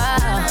 wow,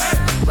 wow.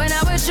 When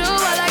I'm with you,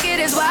 all I get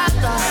is wild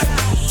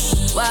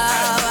thoughts. Wow,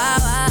 wow,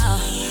 wow.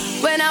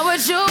 When I'm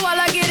with you, all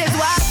I get is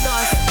wild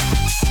thoughts.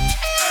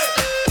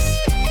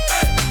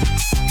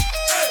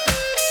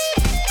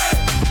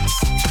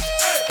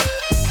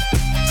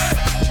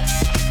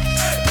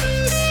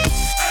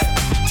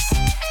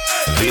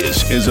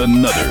 This is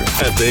another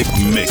epic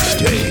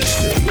mixtape.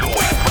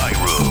 Going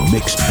viral.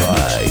 Mixed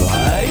by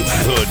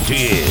The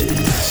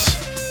Diz.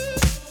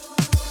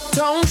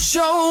 Don't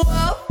show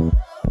up.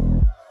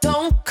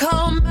 Don't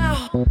come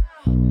out.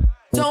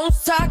 Don't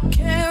start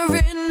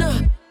caring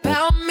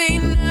about me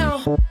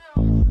now.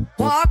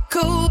 Walk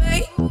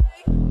away.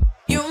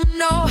 You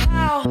know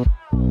how.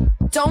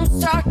 Don't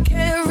start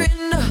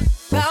caring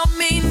about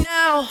me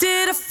now.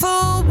 Did a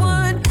full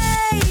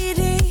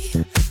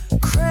 180.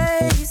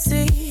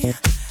 Crazy.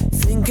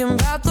 Thinking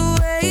about the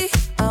way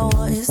I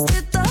was.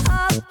 Did the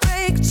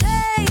heartbreak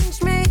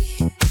change me?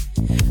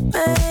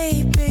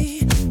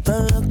 Maybe.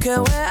 But look at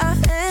where I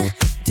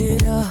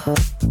ended up.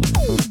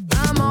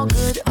 I'm all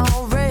good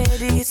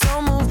already,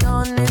 so moved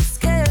on, it's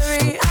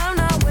scary. I'm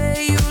not where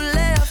you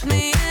left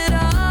me at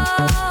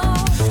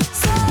all.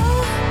 So,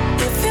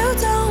 if you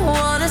don't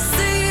wanna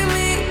see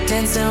me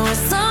dancing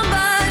with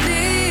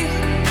somebody,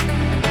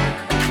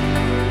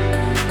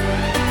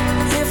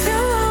 if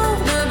you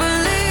wanna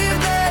believe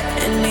that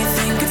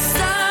anything could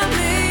stop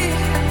me,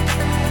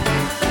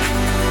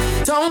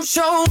 don't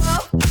show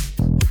up,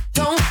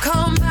 don't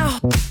come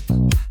out,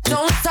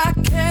 don't start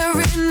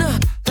caring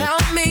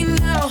about me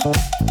now.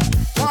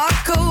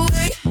 Walk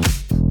away,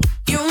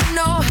 you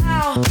know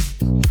how.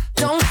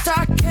 Don't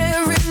start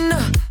caring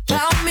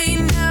about me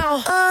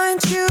now.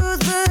 Aren't you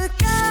the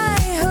guy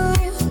who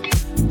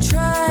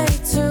tried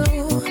to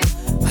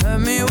hurt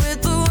me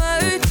with the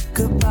word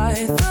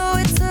goodbye? Though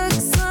it took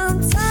some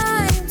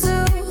time to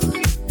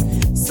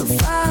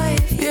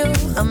survive you,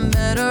 I'm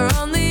better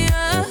on the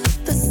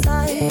other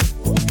side.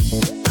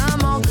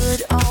 I'm all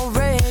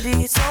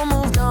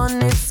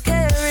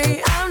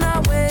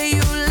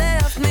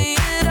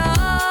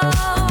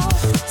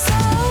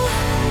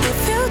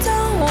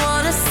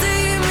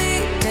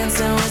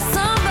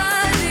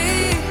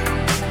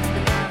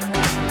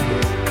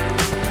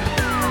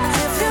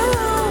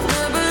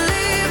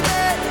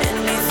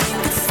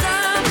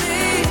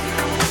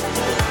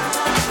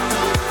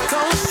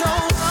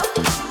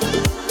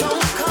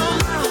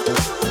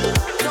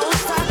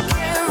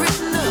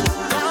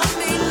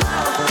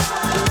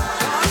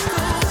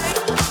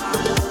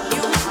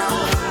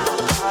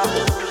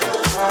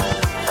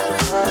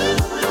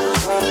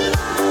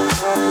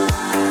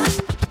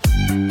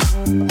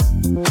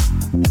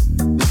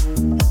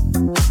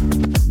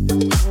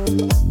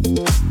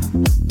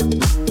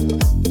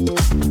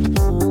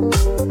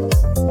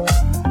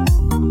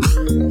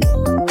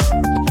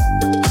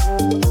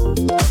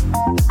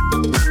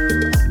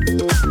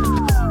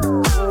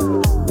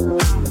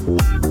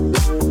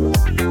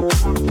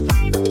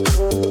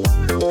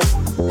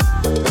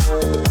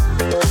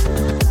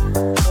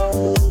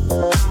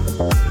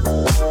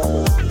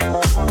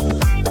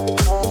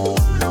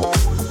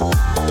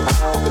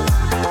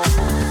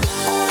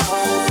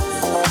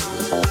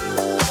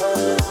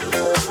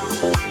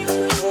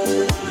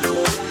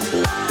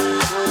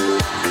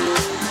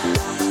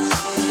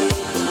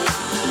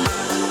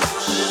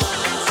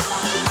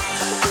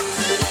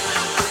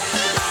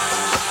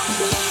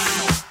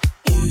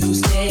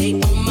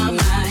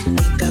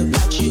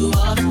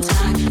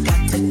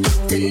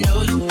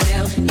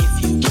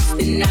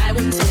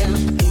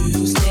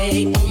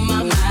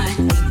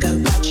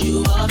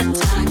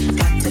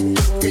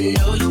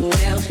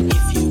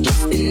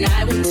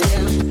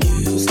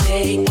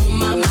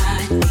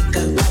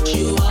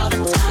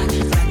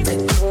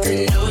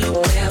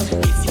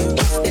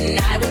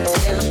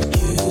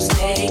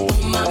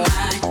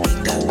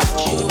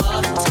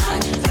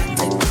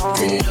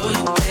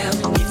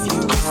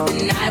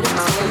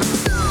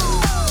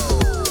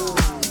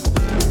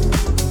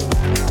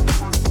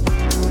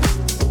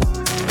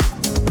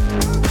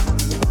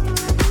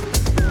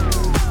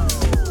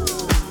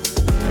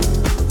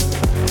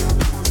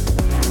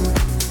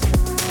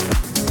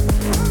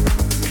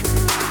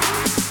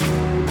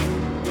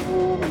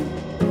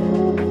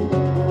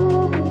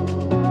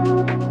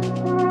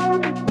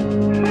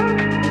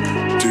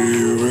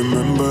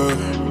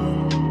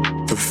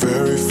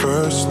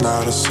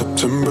out of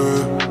September.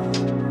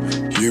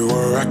 You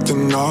were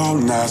acting all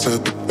nice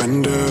at the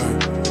bender,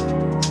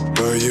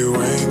 but you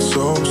ain't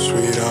so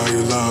sweet, how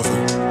you love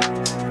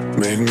her.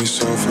 Made me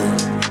suffer.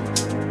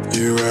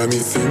 You had me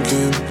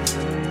thinking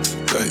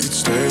that you'd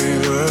stay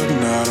the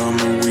night on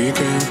the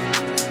weekend,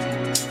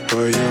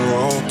 but you're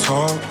all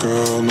talk,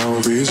 girl, no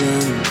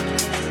reason.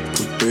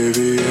 But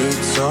baby,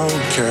 it's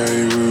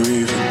okay, we're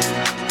even.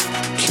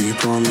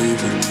 Keep on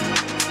leaving.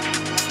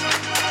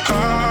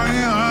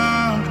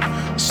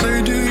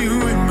 Say, do you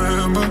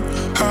remember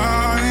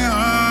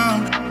how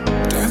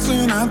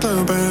dancing at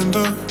the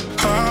bender?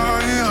 How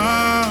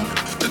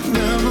it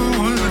never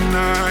was a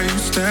night you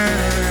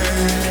stayed.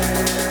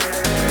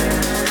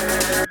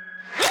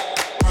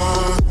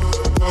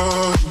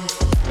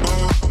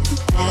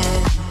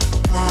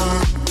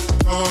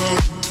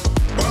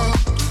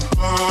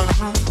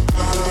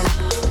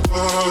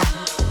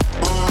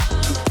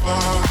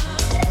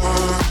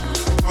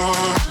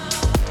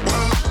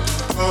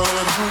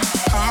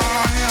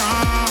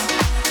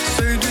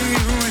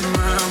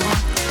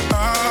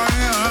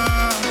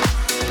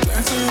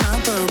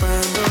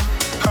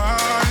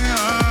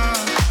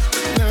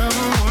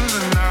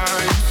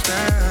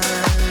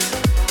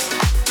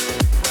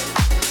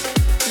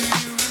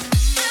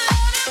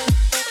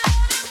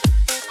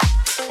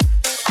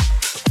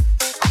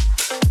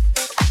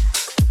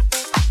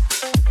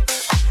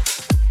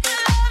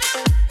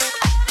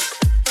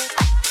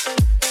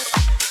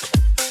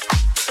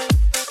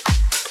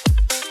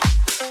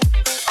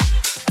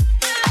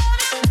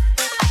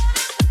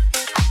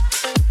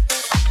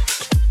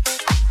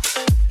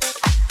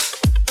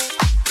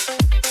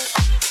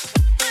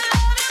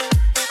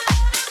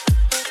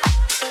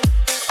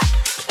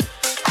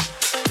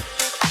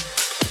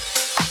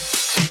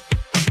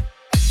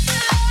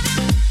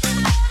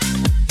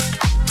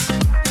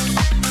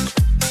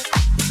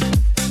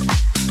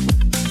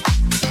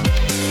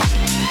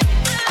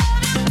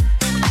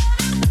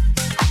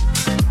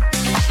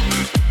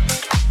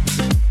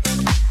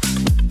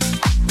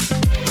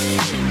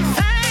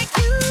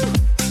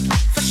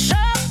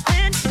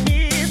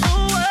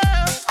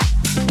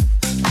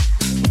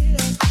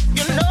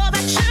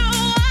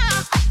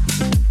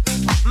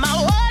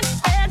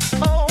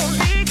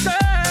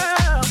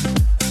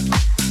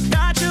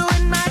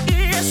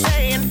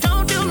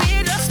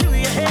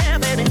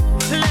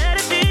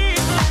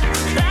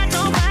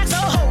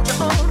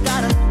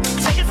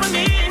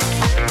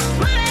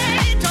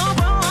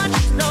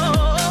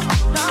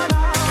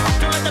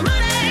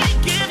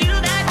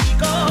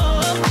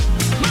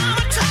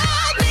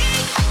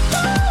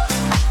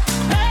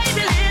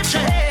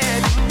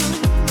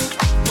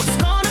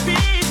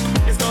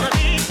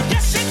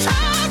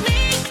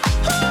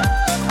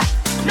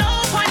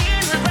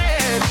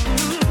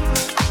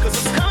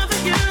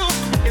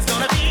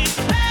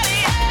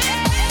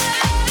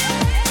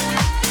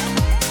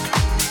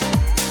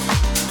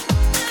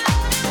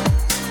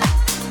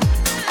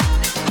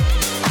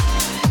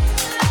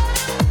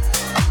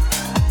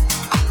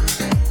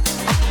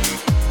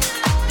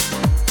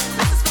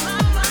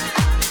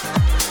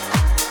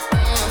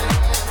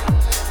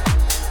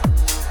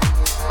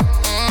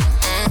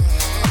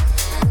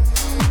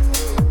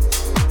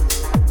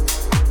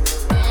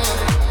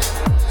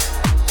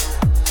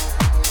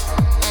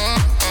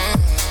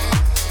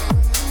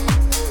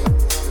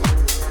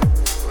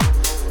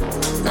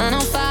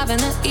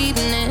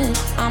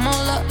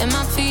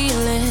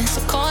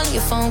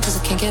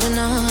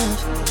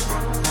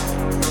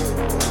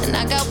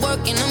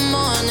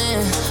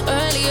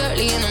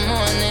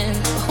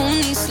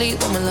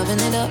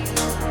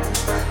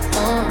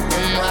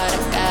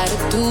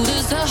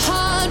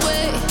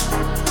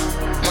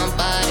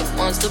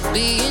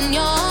 Be in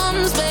your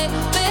arms, baby.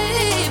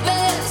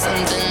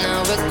 Something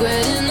I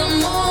regret in the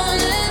morning.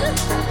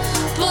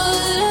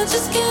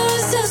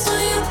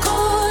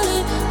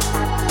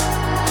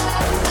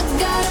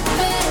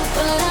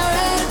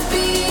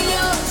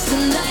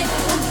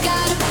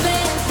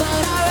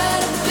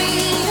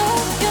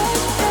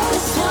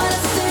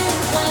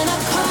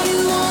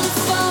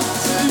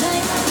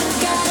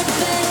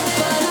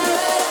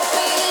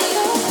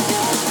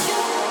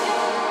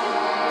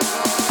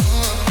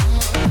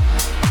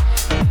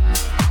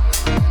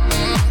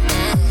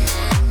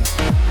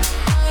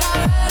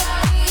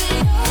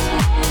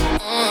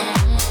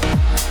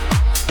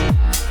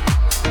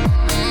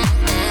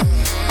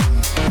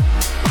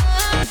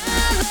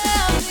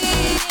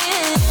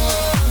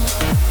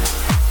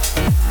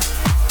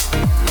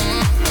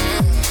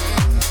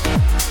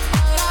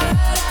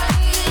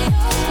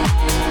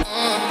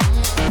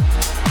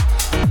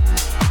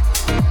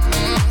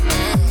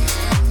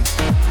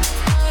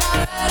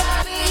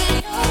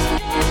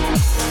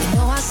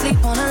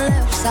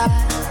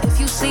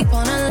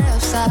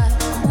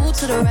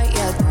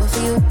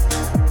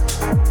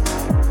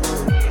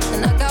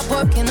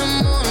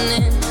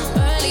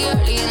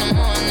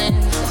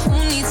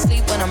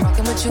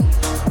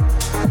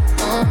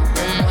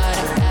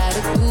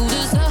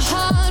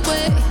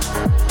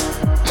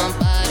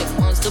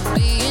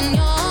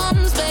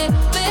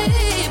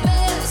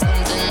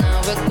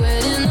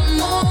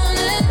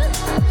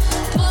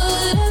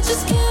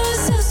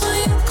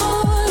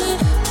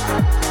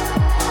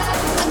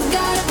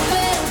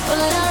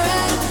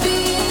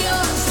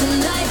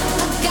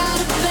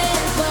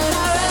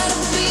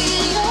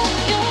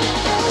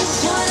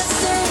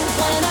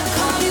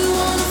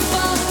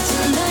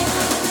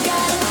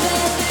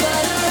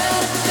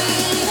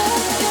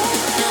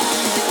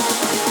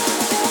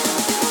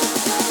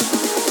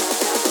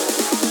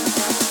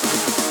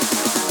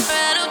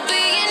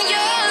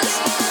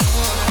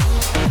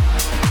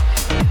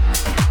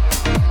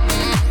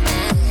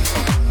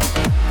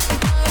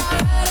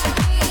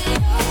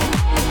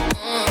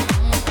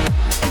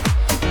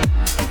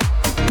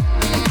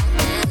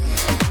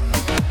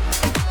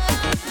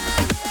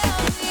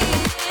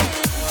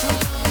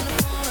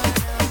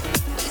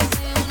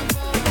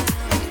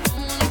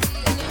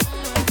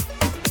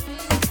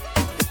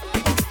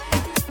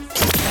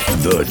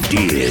 The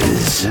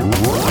Diz.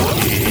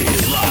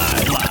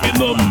 Live in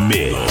the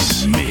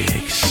mix.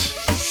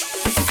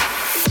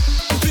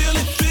 Feel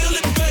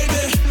it,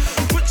 baby.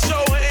 Put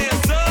your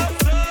hands up.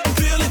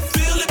 Feel it,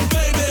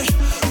 baby.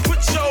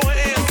 Put your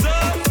hands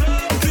up.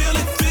 Feel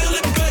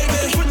it, baby.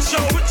 Put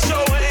your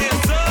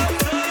hands up.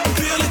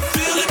 Feel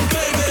it,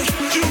 baby.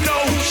 You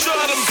know who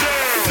shut them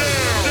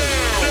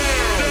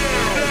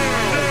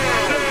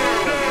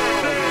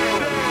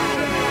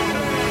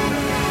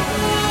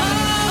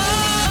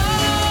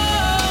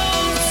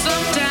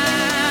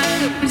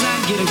Sometimes I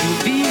get a good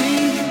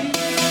feeling,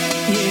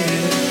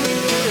 yeah.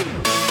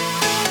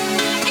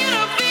 Get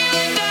a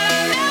feeling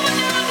that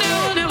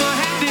I never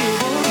had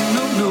before.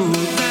 No,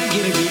 I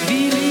get a good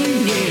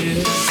feeling,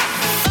 yeah.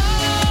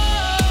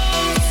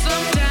 Oh,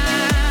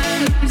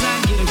 sometimes I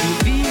get a good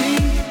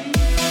feeling,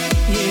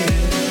 yeah.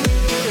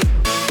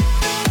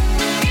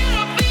 Get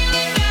a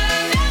feeling that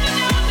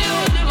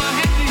I never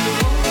had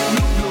before.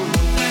 No,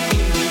 I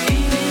get a good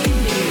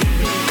feeling, yeah.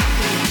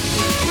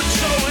 Put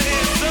your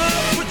hands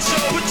up. Put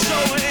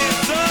your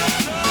hands up.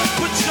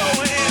 Put your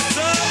hands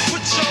up.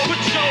 Put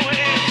your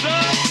hands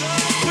up.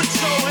 Put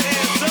your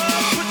hands up.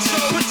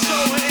 Put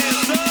your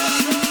hands up.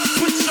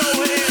 Put your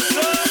hands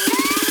up.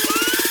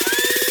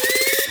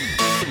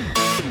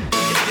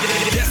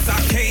 Yes, I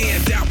can.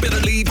 Doubt, better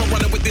leave. I'm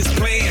running with this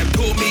plan.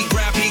 Pull me,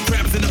 grab me,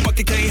 crabs in the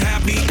bucket can't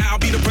have me. I'll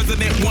be the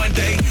president one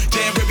day.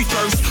 January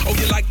 1st. Oh,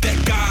 you like that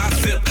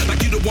gossip?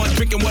 Like you the one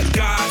drinking what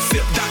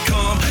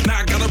gossip.com. Now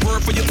I got a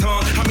word for your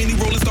tongue. How many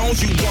Rolling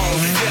Stones you want?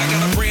 Yeah, I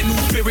got a brand new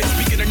spirit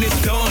speaking and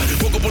it's done.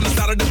 Woke up on the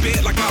side of the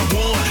bed like I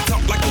won.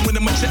 Talk like I'm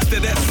winning my chest to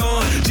that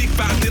sun.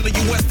 G5 dealing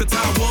US to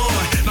Taiwan.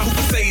 Now who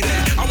can say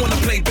that? I wanna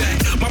play back.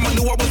 Mama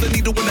knew I was a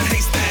needle in a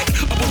haystack.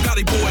 A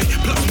Bugatti boy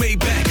plus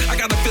Maybach. I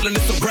got a feeling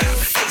it's a rap.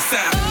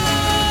 ASAP.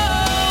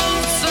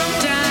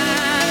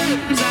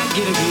 Sometimes I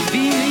get a good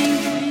feeling,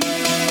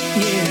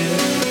 yeah.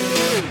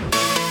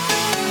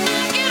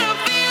 Get a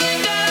feeling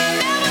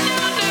that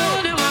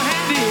I never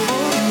had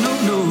before.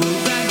 No,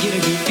 I get a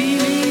good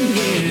feeling,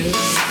 yeah.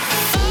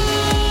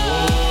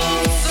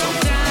 Oh,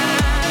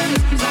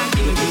 sometimes I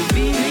get a good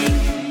feeling,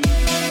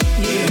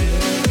 yeah.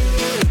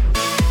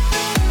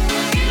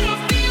 Get a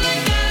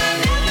feeling that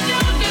I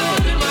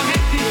never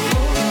had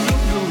before.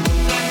 No,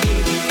 I get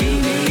a good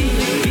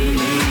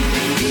feeling.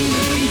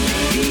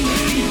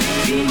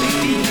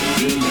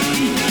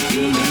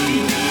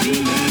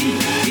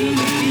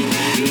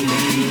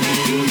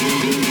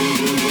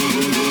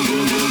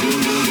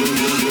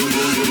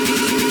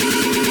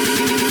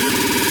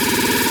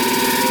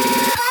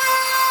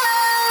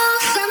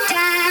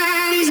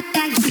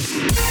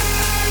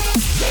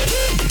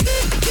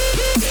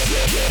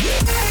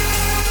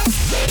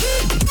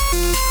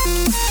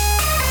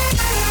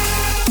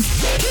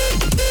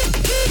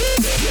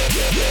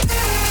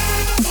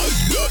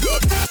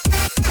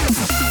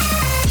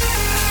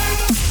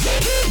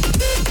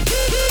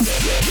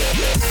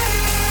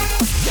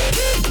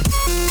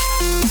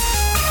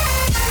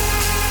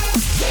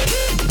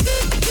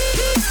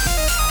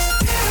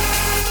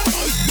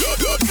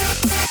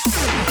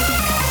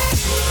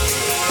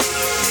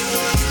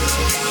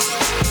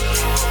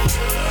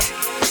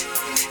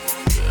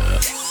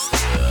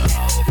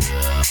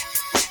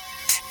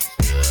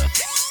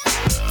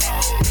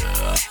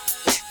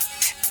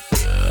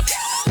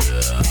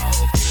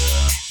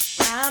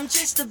 I'm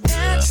just a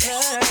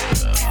bachelor.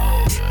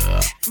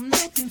 I'm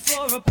looking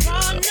for a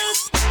partner,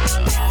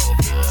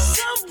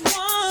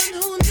 someone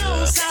who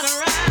knows how to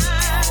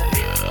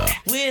ride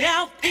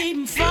without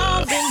even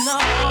falling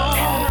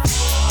off.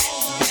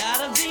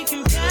 Gotta be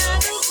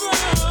compatible,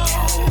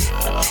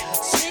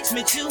 takes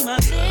me to my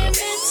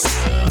limits.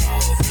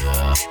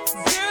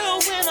 Girl,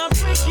 when I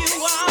break you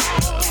off,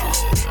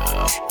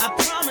 I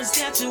promise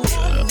that you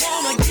won't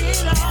wanna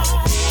get off.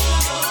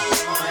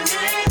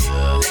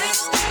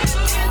 Let's do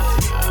it.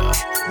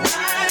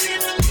 Ride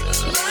in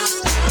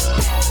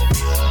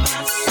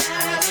my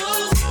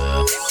saddle's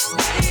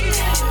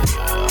waiting.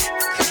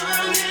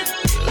 Come and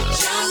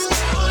just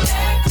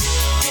collect.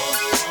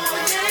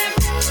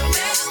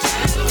 Let's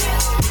do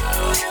it.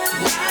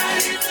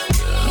 Ride in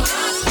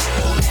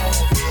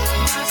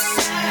my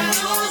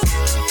saddle's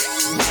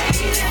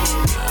waiting.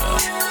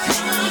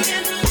 Come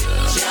and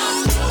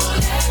just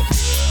collect.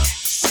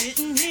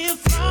 Sitting here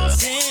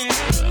flossing,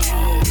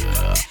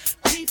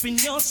 keeping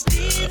your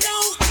stilo.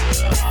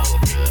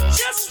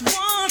 Just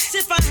once,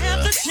 if I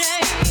have the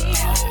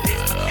chance,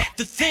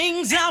 the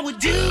things I would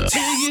do to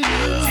you.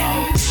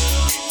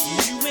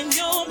 You and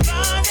your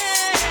body,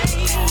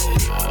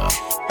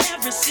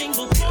 every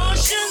single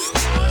portion,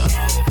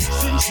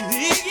 since you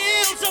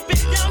yields up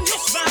and down your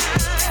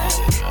spine,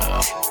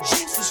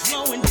 juices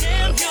flowing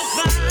down your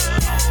spine.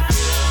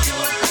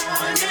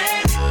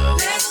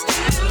 Let's do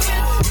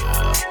it.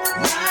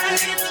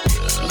 Ride it,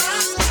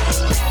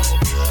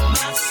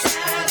 my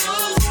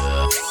saddle's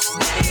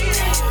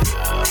waiting.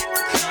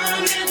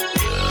 Come and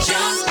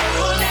just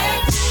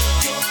collect.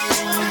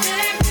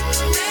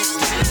 Let's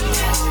do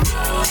it.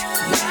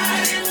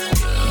 Ride it,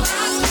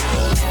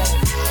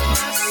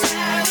 my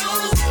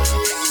saddle's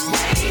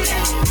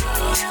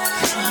waiting.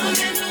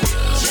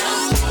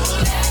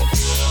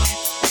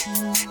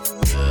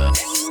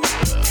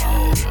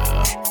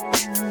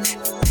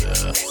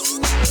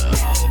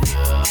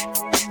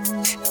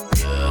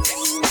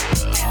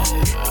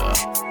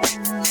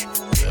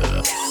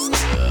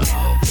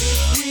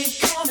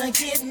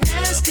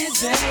 it,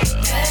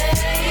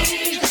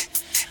 baby.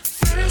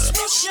 First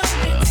we'll show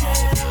and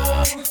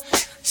tell,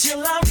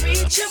 till I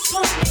reach your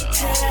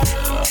ponytail.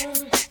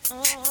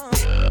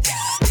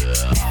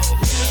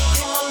 Look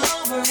all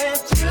over and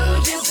through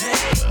you,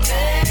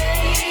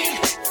 baby,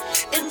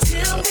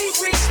 until we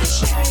reach the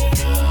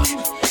stream.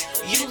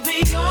 You'll be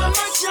on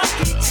my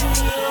jockey too.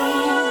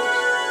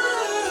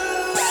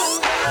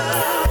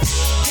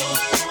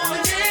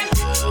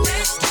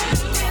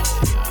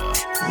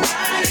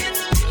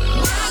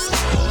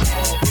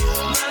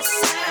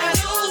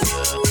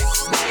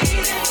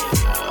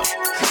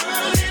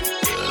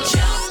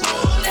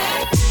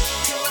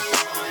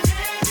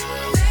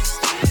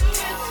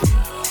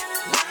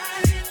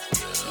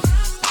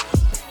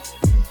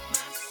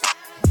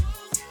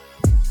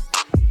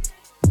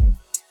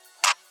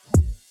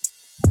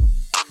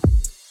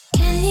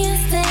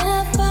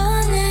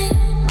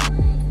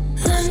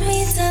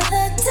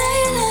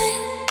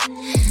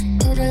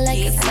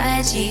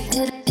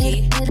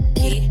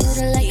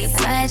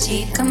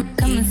 Come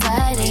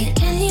inside it.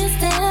 Can you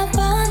stay up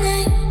all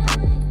night?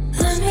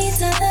 Love me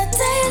till the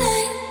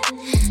daylight.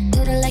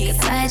 Do it like a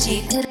side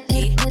G. Do it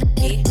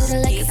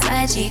like a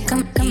side G.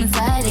 Come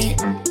inside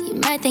it. You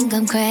might think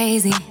I'm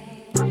crazy,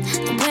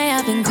 the way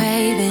I've been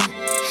craving.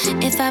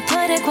 If I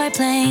put it quite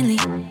plainly,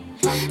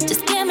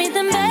 just give me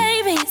the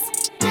babies.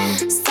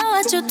 So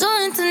what you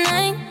doing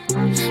tonight?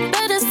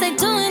 Better stay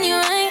doing you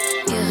right.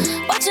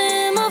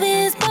 Watching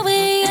movies, but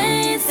we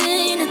ain't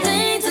seen a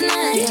thing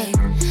tonight.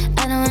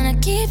 I don't wanna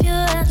keep you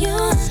up,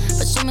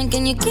 but show me,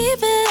 can you keep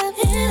it up?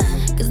 Yeah.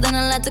 Cause then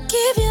I'll have to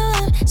keep you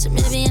up, so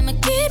maybe I'ma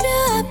keep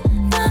you up.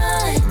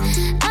 But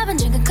I've been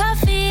drinking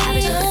coffee,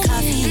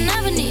 and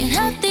I've been eating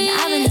healthy.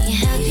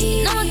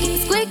 No one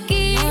keeps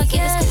squeaky,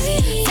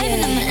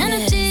 saving up my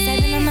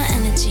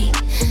energy.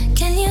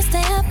 Can you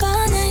stay up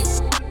all night?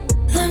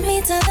 Love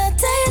me till the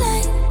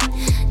daylight.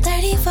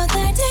 30 for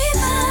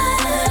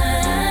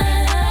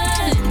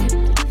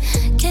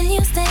 35. Can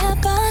you stay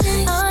up all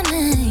night?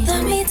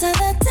 Love me till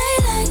the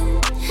daylight.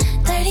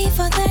 30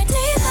 for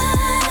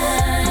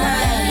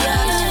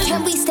 35.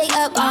 Can we stay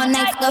up all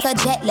night? Fuck a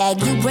jet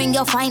lag. You bring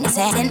your finest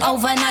hat and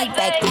overnight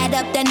back. Add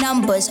up the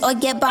numbers or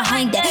get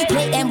behind that.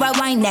 Play and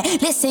rewind that.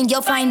 Listen,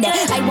 you'll find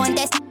that. I want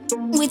that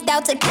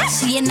without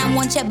Takashi, and I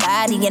want your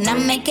body, and I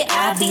make it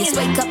obvious.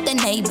 Wake up the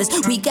neighbors,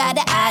 we got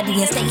an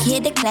audience. They hear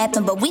the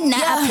clapping, but we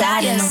not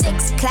applauding.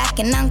 6 o'clock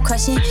and I'm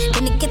crushing.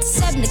 Then it gets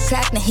 7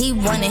 o'clock, now he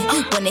running.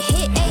 When it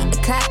hit 8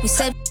 o'clock, we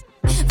said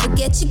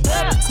forget your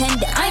girl,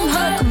 pretend that I'm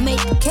her. Can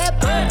make a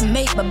cap hurt and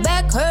make my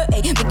back hurt.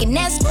 Ay, making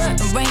that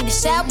squirt and rain the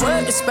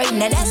shower, the spray.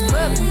 Now that's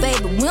perfect,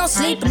 baby. We don't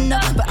sleep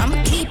enough, but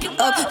I'ma keep you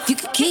up if you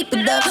can keep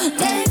it up.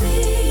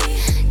 Baby,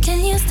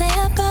 can you stay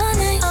up all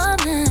night? All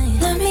night.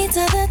 Love me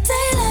till the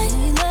daylight.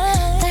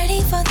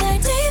 30 for 35.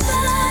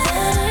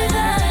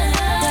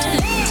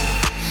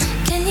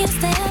 Can you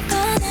stay up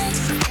all night?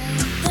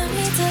 Love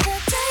me till the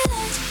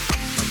daylight.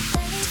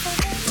 30 for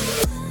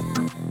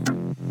 35.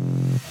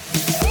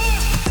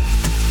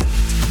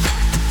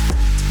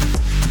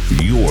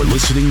 You're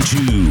listening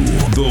to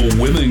the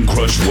Women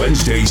Crush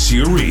Wednesday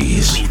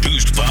series,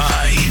 produced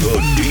by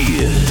The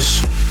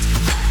Diz.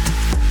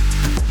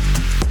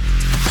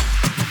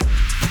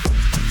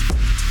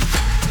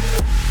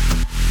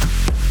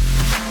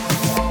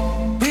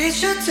 We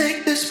should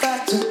take this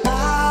back to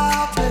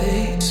my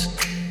place.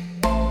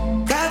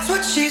 That's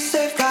what she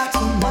said, right to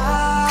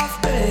my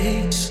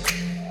face.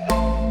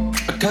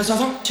 Because I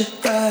want you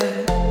back.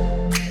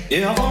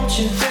 Yeah, I want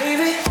you,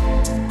 baby.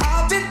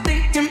 I've been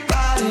thinking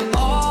about it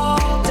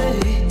all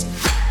day,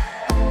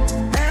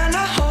 and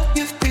I hope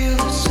you feel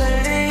the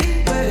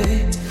same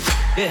way.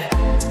 Yeah,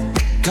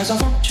 cause I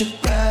want you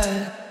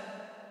back.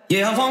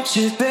 Yeah, I want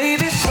you,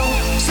 baby. So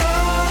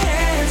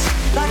hands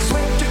like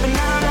sweat dripping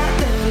out of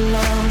the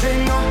laundry.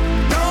 No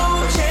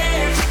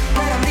chance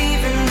that I'm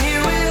leaving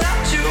here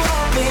without you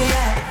on me.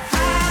 Yeah, I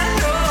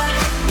know,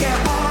 yeah, I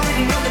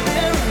already know that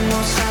there ain't no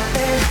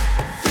stopping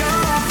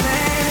your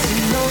plans,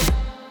 you know.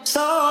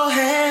 So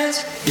hands,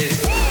 yeah.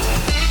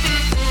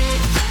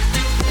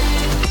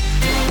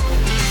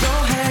 So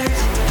hands.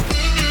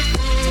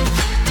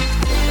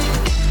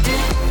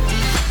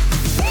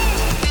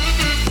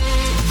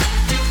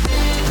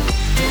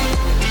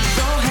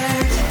 So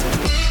hands.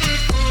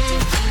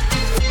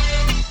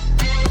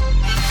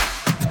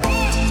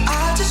 I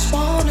just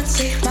wanna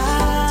take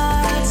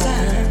my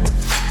time.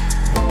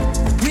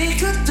 We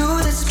could do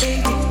this,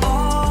 baby,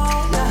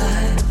 all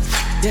night.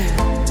 Yeah,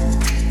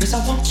 cause I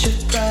want you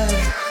back.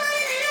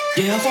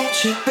 Yeah, I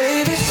want you,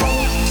 baby. So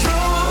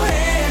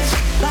hands,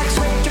 like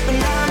sweat dripping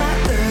down my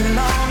dirty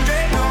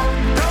laundry.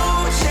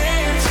 No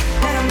chance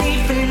that I'm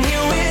leaving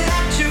here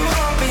without you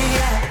on me.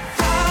 Yeah,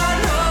 I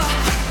know,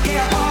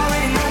 yeah, I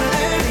already know that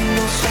there ain't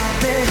no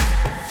stopping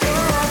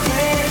your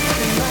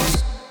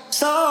plans.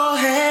 So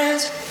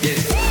hands, yeah.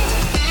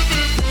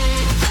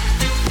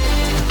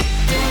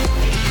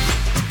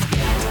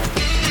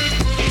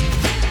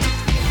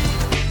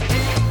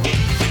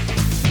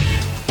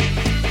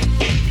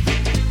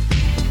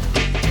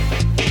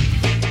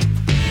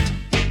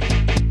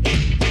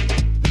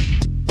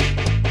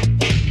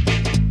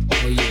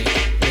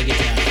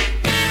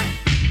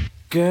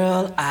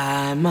 Girl,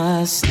 I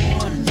must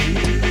warn you,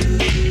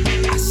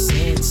 I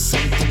sense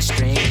something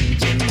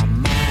strange in my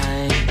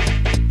mind.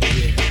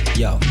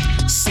 Yo,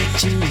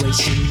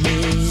 situation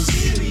is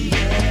serious.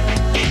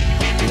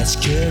 Let's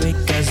cure it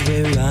cause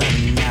we're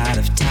running out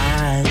of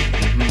time.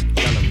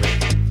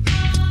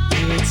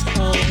 It's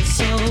all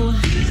so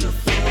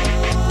beautiful.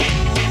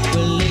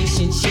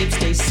 Relationships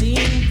they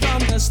seem from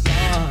the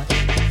start.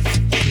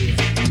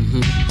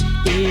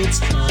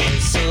 It's all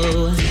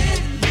so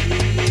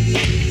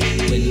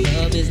when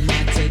love is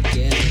not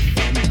together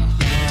from the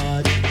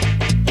heart.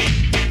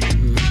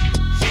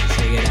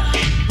 Check it out.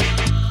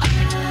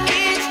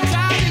 It's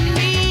driving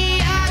me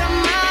out of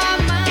my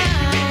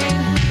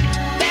mind.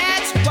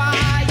 That's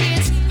why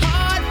it's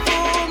hard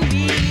for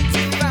me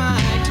to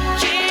find.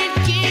 Can't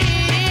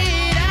get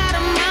it out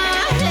of my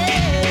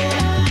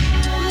head.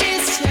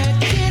 Miss her,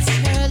 kiss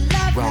her,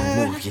 love Wrong her.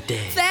 move, you're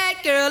dead. That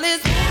girl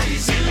is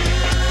poison.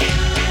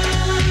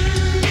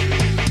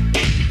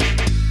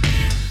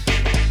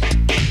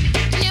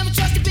 Never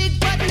trust a big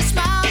button to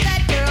smile.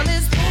 That girl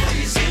is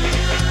poison.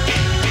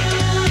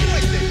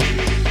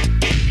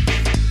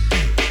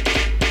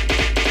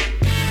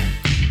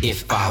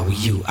 If I were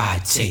you,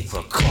 I'd take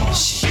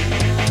precaution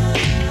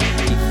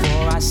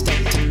before I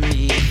step to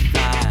meet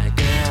my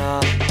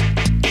girl.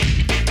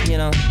 You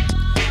know,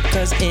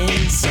 cause in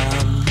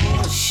some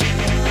motion,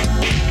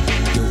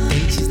 you'll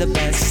think she's the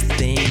best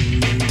thing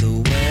in the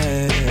world.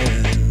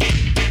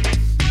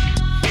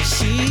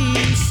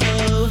 She's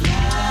so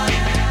fly,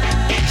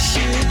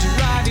 she'll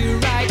drive you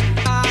right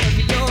out of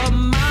your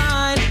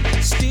mind.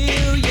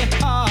 Steal your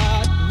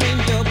heart when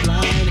you're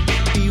blind.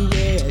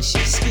 Beware,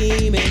 she's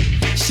scheming.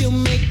 She'll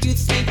make you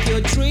think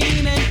you're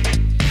dreaming.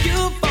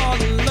 You'll fall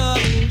in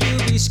love and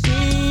you'll be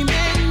screaming,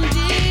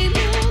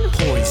 demon.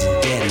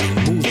 Poison, deadly,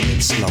 moving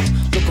it slow.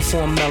 Looking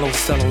for a mellow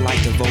fellow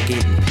like DeVoe,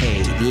 getting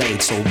paid,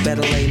 laid, so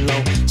better lay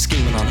low.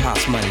 Scheming on hot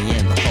money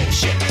and the whole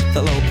shit.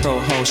 The low pro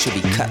hoe should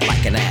be cut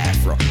like an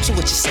afro. So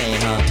what you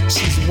saying, huh?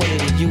 She's winning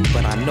to you,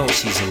 but I know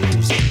she's a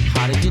loser.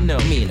 How did you know?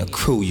 Me and the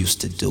crew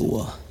used to do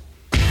her.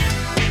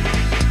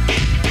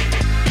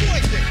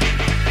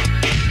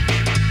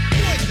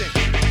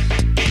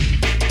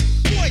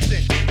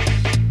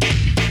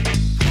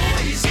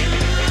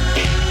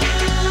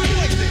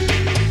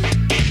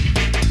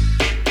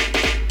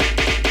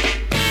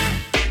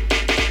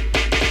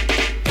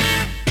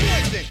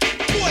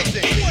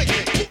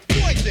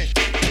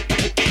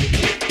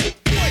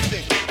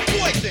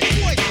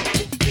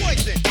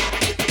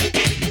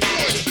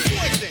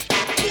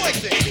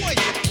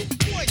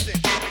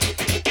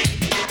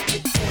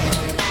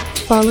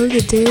 Follow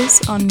The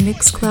Diz on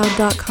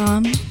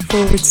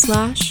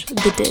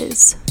mixcloud.com/The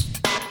Diz.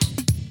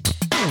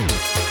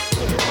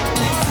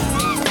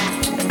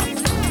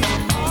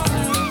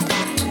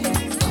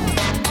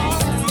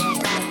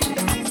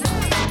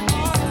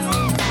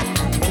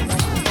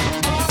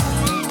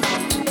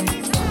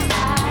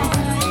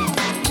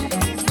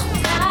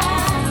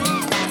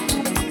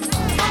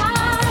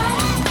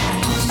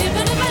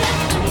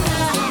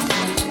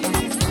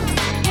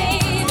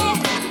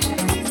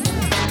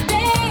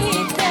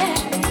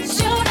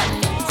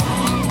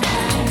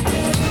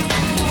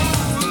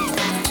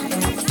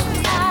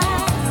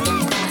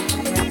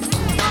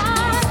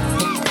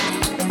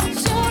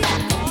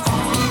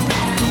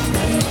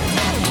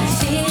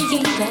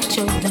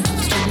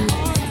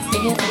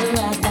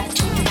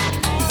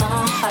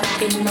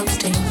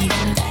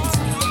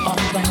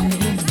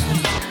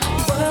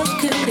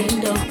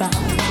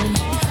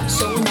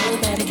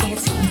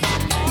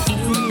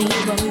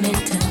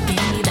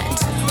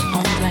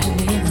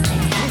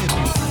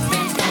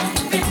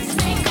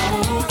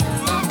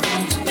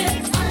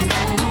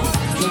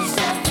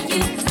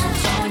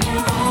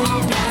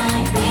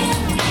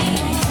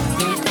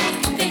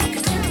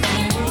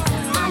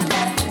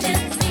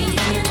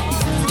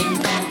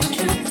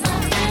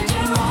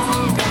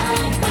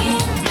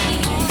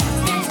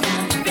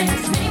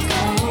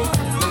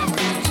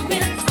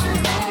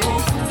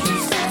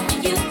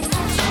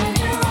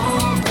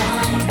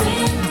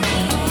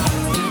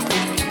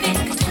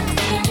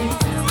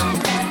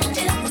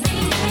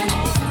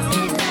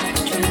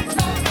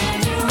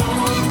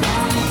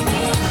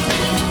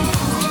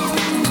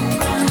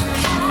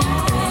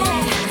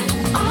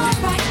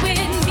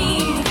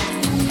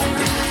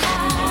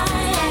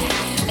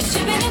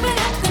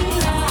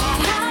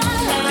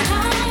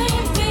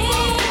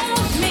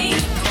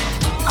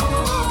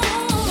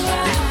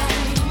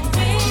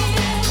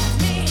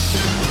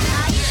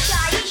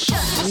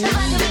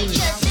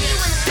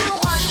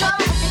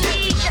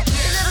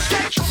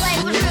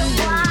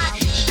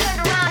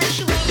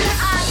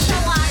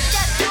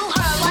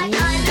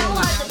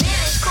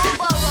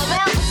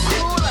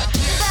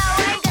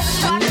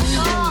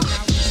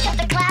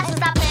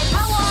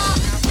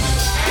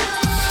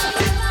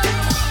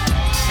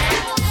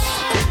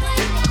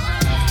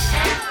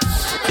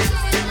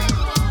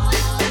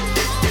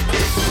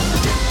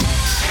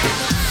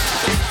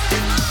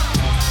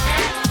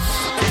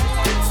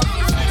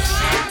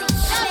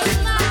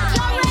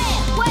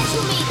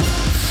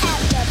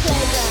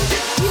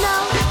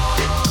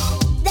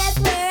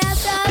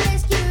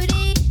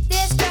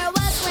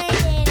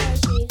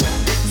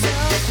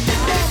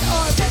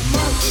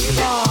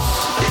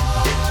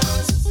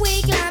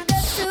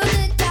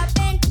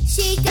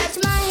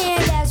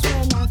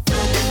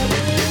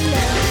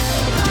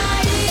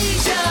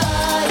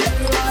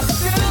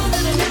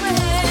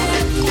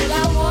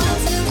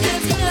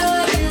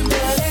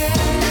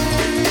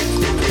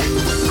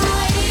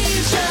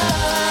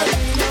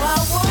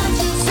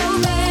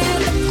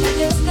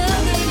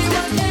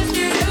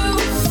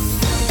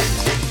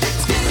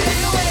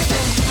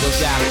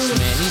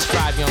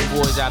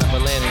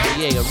 of Atlanta,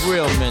 GA, a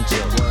real mentor.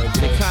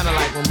 They kinda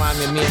like remind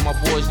me of me and my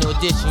boys New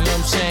Edition, you know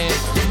what I'm saying?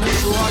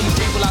 So all you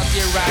people out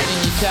there riding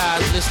in your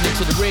cars, listening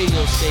to the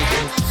radio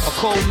station, or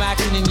cold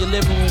maxing in your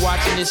living room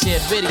watching this here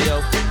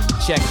video,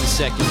 check the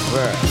second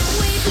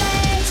verse.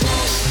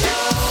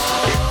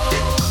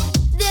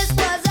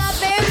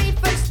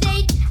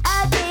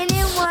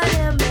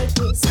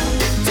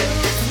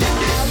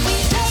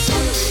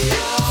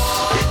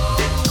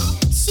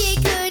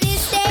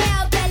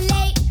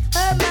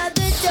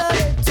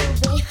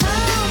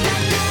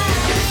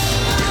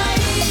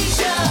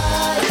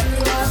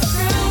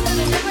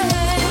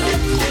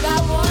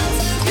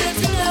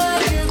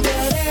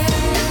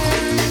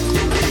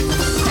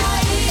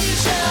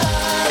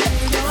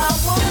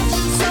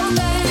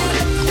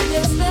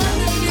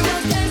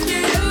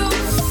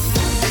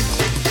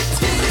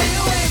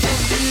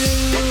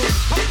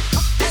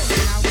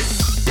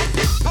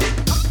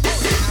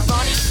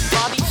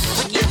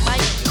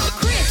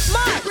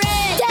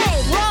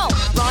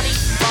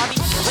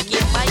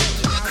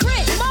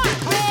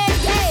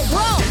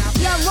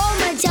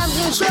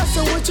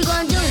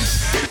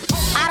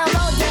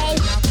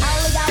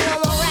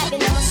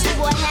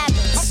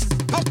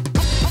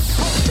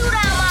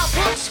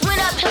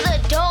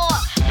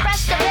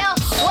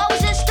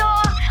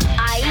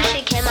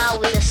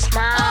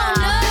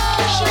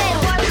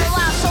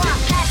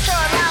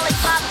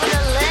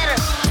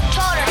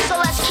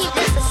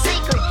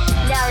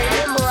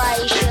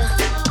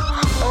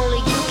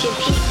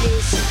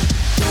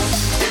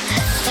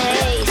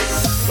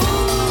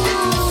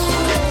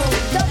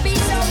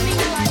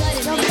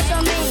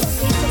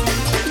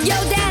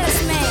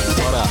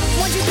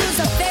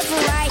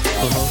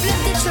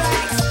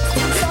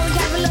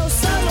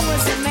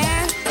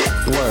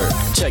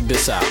 Check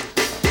this out.